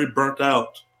was very burnt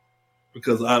out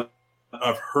because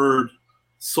I've heard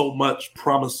so much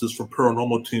promises from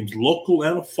paranormal teams, local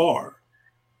and afar,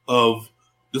 of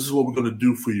this is what we're going to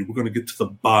do for you. We're going to get to the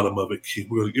bottom of it, Keith.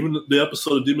 Even the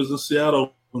episode of Demons in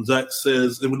Seattle, when Zach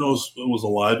says, and we know it was a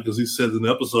lie because he says in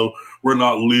the episode, we're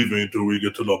not leaving until we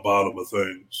get to the bottom of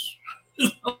things.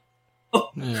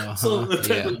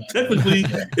 Technically,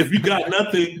 if you got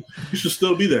nothing, you should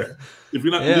still be there. If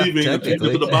you're not leaving until you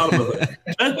get to the bottom of it.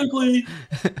 Technically,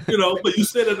 but you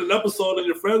said in an episode and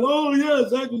your friends, oh yeah,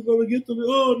 Zach was going to get to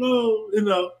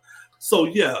no, So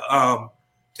yeah,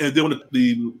 and then when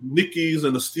the Nickies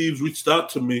and the Steves reached out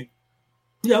to me,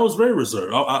 I was very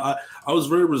reserved. I was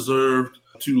very reserved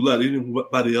to let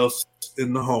anybody else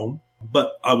in the home,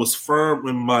 but I was firm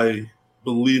in my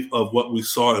belief of what we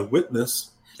saw and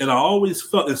witnessed. And I always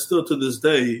felt, and still to this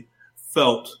day,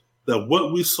 felt that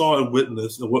what we saw and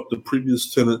witnessed and what the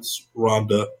previous tenants,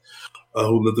 Rhonda,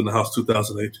 who lived in the house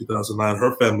 2008, 2009,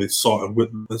 her family saw and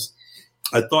witnessed.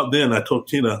 I thought then, I told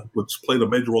Tina, which played a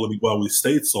major role in me while we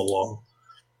stayed so long,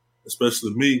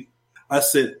 especially me, I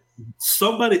said,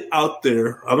 somebody out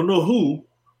there, I don't know who,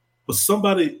 but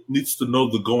somebody needs to know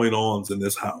the going-ons in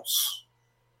this house.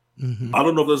 Mm-hmm. I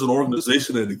don't know if there's an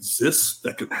organization that exists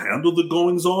that can handle the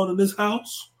goings-on in this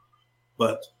house,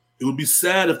 but it would be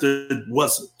sad if there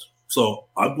wasn't. So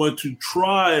I'm going to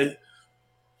try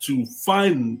to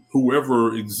find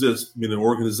whoever exists, meaning an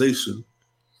organization,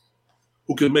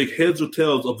 who can make heads or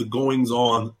tails of the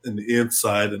goings-on in the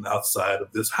inside and outside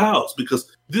of this house,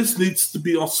 because this needs to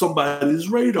be on somebody's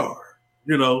radar,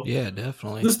 you know? Yeah,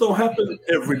 definitely. This don't happen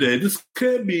every day. This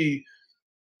can't be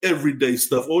everyday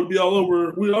stuff. Or it'd be all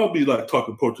over. We'd all be like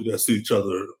talking Portuguese to each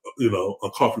other, you know,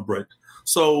 on coffee break.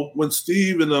 So when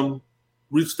Steve and them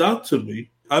reached out to me,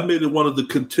 I made it one of the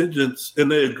contingents, and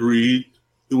they agreed.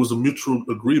 It was a mutual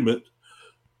agreement.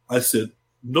 I said,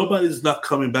 nobody's not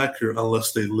coming back here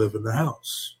unless they live in the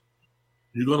house.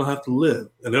 You're going to have to live.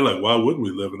 And they're like, why wouldn't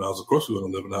we live in the house? Of course we're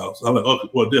going to live in the house. I'm like, okay,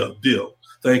 well, deal.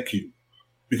 Thank you.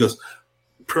 Because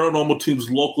paranormal teams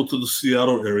local to the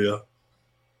Seattle area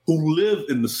who live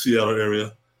in the Seattle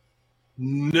area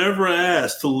never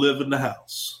asked to live in the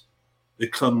house. They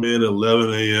come in at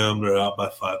 11 a.m., they're out by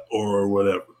 5 or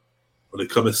whatever. Or they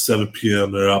come at 7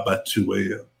 p.m., they're out by 2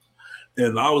 a.m.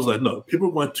 And I was like, no,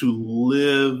 people want to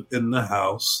live in the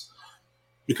house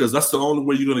because that's the only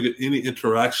way you're going to get any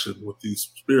interaction with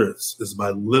these spirits is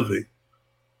by living.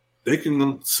 They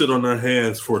can sit on their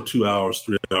hands for 2 hours,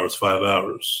 3 hours, 5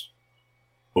 hours.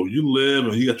 But you live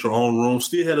and you got your own room.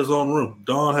 Steve had his own room.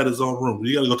 Don had his own room.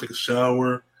 You got to go take a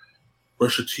shower,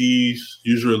 brush your teeth,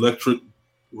 use your electric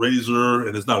razor,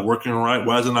 and it's not working right.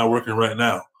 Why is it not working right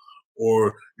now?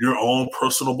 Or your own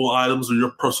personable items or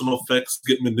your personal effects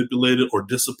get manipulated or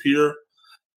disappear.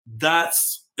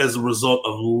 That's as a result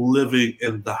of living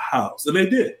in the house. And they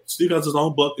did. Steve has his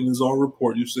own book and his own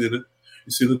report. You've seen it.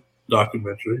 You see the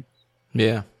documentary.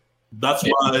 Yeah. That's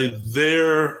why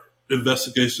their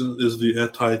investigation is the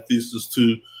antithesis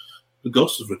to the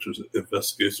Ghost Adventures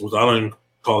investigation, which I don't even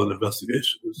call it an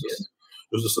investigation. It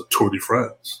was just a tour de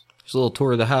France. Just a little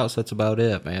tour of the house. That's about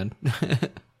it, man.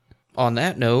 On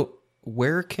that note,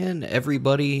 where can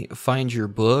everybody find your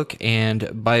book?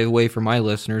 And by the way, for my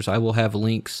listeners, I will have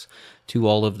links to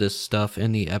all of this stuff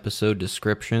in the episode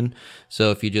description. So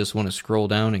if you just want to scroll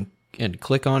down and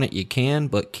click on it, you can.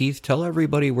 But Keith, tell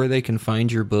everybody where they can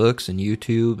find your books and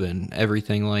YouTube and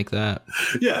everything like that.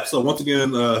 Yeah. So once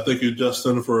again, thank you,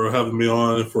 Justin, for having me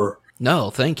on. No,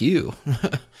 thank you.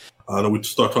 I know we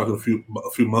started talking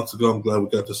a few months ago. I'm glad we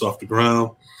got this off the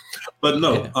ground. But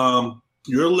no,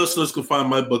 your listeners can find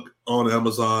my book on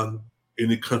Amazon,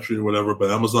 any country or whatever, but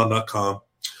Amazon.com.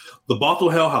 The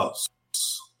Bothell Hell House,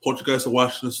 Portuguese of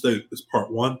Washington State, is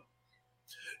part 1.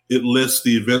 It lists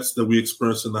the events that we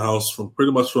experienced in the house from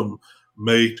pretty much from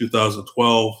May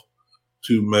 2012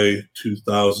 to May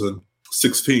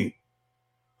 2016.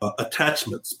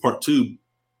 Attachments, part 2,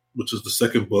 which is the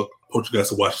second book,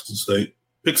 Portuguese of Washington State,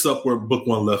 picks up where book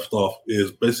 1 left off.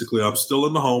 Is basically I'm still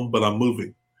in the home, but I'm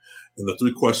moving. And the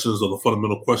 3 questions, or the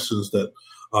fundamental questions that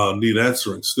need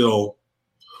answering still,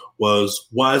 was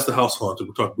why is the house haunted?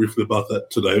 We'll talk briefly about that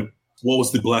today. What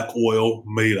was the black oil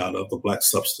made out of, the black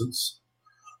substance?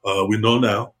 We know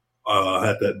now. I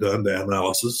had that done, the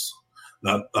analysis.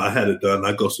 I had it done,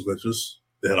 not Ghost Adventures.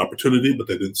 They had opportunity, but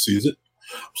they didn't seize it.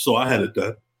 So I had it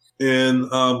done. And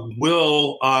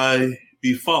will I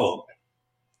be followed?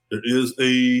 There is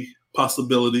a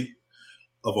possibility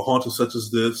of a haunting such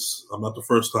as this. I'm not the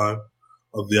first time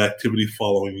of the activity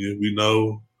following you. We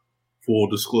know, full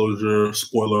disclosure,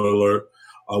 spoiler alert,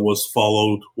 I was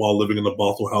followed while living in the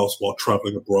Bothell house while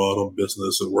traveling abroad on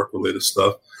business and work-related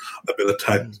stuff. I've been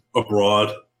attacked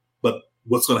abroad, but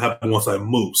what's going to happen once I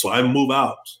move? So I move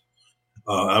out.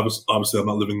 Obviously, I'm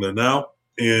not living there now,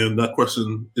 and that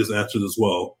question is answered as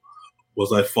well.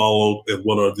 Was I followed, and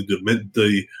what are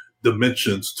the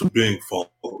dimensions to being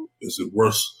followed? Is it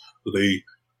worse? Do they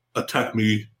attack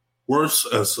me worse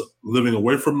as living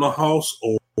away from the house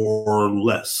or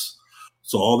less?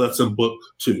 So all that's in book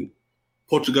 2.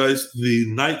 Portuguese, the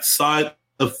night side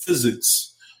of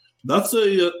physics. That's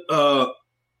a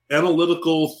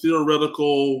analytical,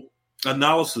 theoretical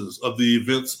analysis of the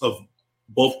events of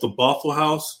both the Bothell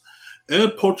house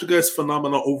and Portuguese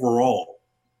phenomena overall.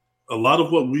 A lot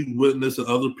of what we witness and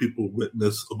other people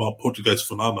witness about Portuguese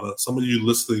phenomena, some of you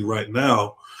listening right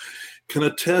now, can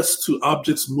attest to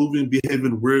objects moving,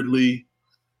 behaving weirdly,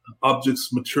 objects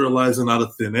materializing out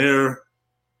of thin air,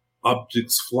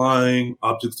 objects flying,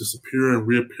 objects disappearing,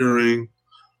 reappearing,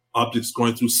 objects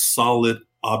going through solid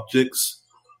objects.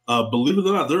 Believe it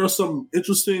or not, there are some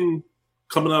interesting,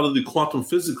 coming out of the quantum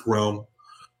physics realm,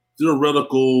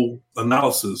 theoretical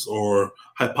analysis or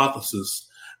hypothesis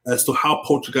as to how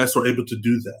poltergeists are able to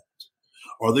do that.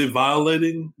 Are they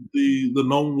violating the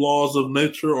known laws of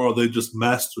nature, or are they just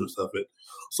masters of it?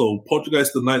 So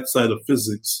Poltergeist, the Night Side of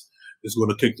Physics, is going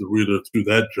to take the reader through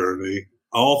that journey.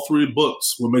 All three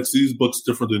books, what makes these books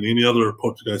different than any other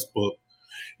Poltergeist book,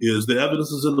 is the evidence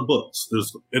is in the books.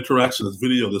 There's interaction, there's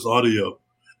video, there's audio.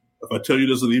 If I tell you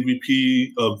there's an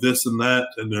EVP of this and that,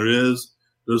 and there's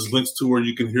links to where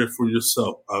you can hear it for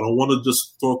yourself. I don't want to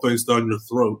just throw things down your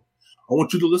throat. I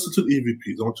want you to listen to the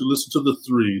EVPs. I want you to listen to the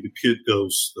three, the kid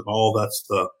ghost, and all that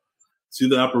stuff. See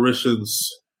the apparitions.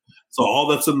 So all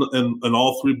that's in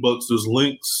all three books. There's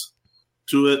links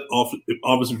to it.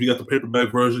 Obviously, if you got the paperback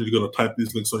version, you're going to type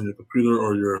these links on your computer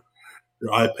or your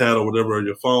iPad or whatever, or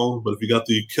your phone. But if you got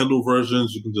the Kindle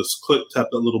versions, you can just tap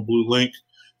that little blue link.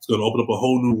 It's going to open up a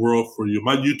whole new world for you.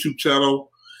 My YouTube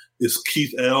channel is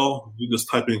Keith L. You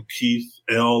just type in Keith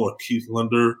L. or Keith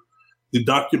Linder. The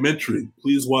documentary,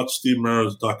 please watch Steve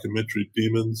Marrow's documentary,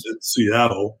 Demons in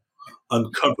Seattle,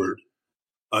 Uncovered.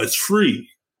 It's free.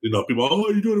 You know, people, oh,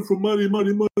 you're doing it for money.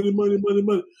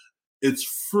 It's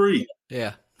free.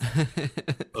 Yeah.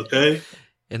 Okay?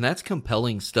 And that's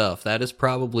compelling stuff. That is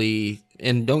probably,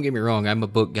 and don't get me wrong, I'm a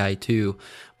book guy too,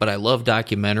 but I love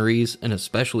documentaries and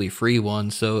especially free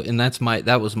ones. So, and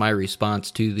that was my response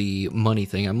to the money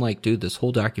thing. I'm like, dude, this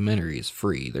whole documentary is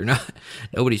free.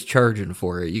 Nobody's charging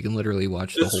for it. You can literally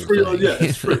watch the whole free, thing. Yeah,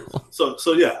 it's free.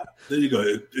 So yeah, there you go.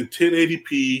 In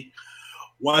 1080p,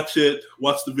 watch it.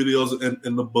 Watch the videos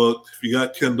in the book. If you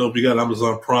got Kindle, if you got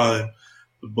Amazon Prime,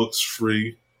 the book's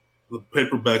free. The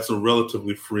paperbacks are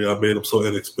relatively free. I made them so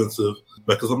inexpensive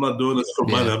because I'm not doing this for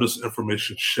money. I'm just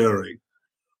information sharing.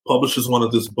 Publishers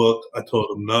wanted this book. I told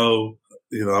them no.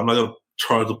 You know, I'm not going to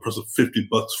charge a person $50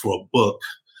 for a book.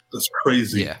 That's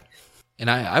crazy. Yeah,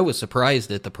 and I was surprised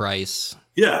at the price.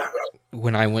 Yeah.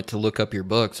 When I went to look up your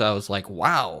books, I was like,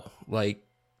 wow, like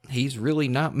he's really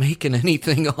not making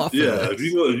anything off of this. Yeah, if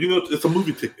you go, it's a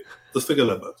movie ticket. Let's think of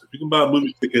that much. If you can buy a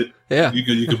movie ticket,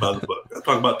 you can buy the book. I'm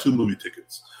talking about 2 movie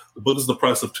tickets. The book is the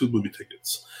price of 2 movie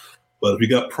tickets. But if you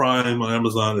got Prime on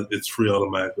Amazon, it's free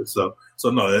automatically. So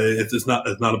no, it's not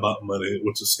about money,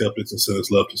 which is skeptics and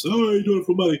cynics love to say, oh, you're doing it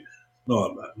for money. No,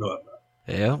 I'm not.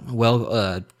 Yeah.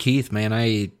 Well, Keith, man,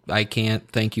 I can't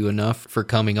thank you enough for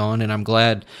coming on, and I'm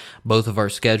glad both of our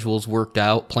schedules worked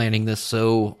out, planning this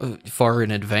so far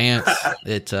in advance.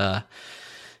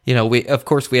 You know, we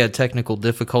had technical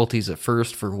difficulties at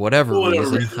first for whatever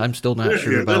reason. I'm still not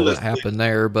sure about what happened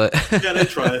there, but yeah, they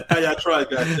tried. I tried,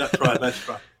 guys. Nice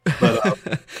try.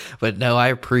 But no, I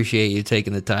appreciate you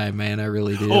taking the time, man. I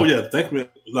really do. Oh yeah, thank me.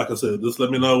 Like I said, just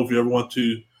let me know if you ever want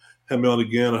to have me on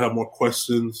again or have more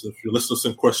questions. If your listeners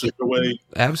send questions your way,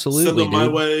 absolutely, send them my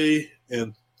way.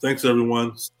 And thanks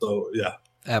everyone. So yeah,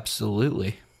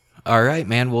 absolutely. All right,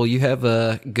 man. Well, you have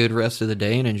a good rest of the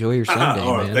day and enjoy your Sunday,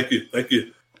 all right, man. Thank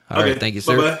you. All right, thank you,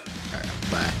 sir. Bye-bye. All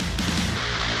right, bye.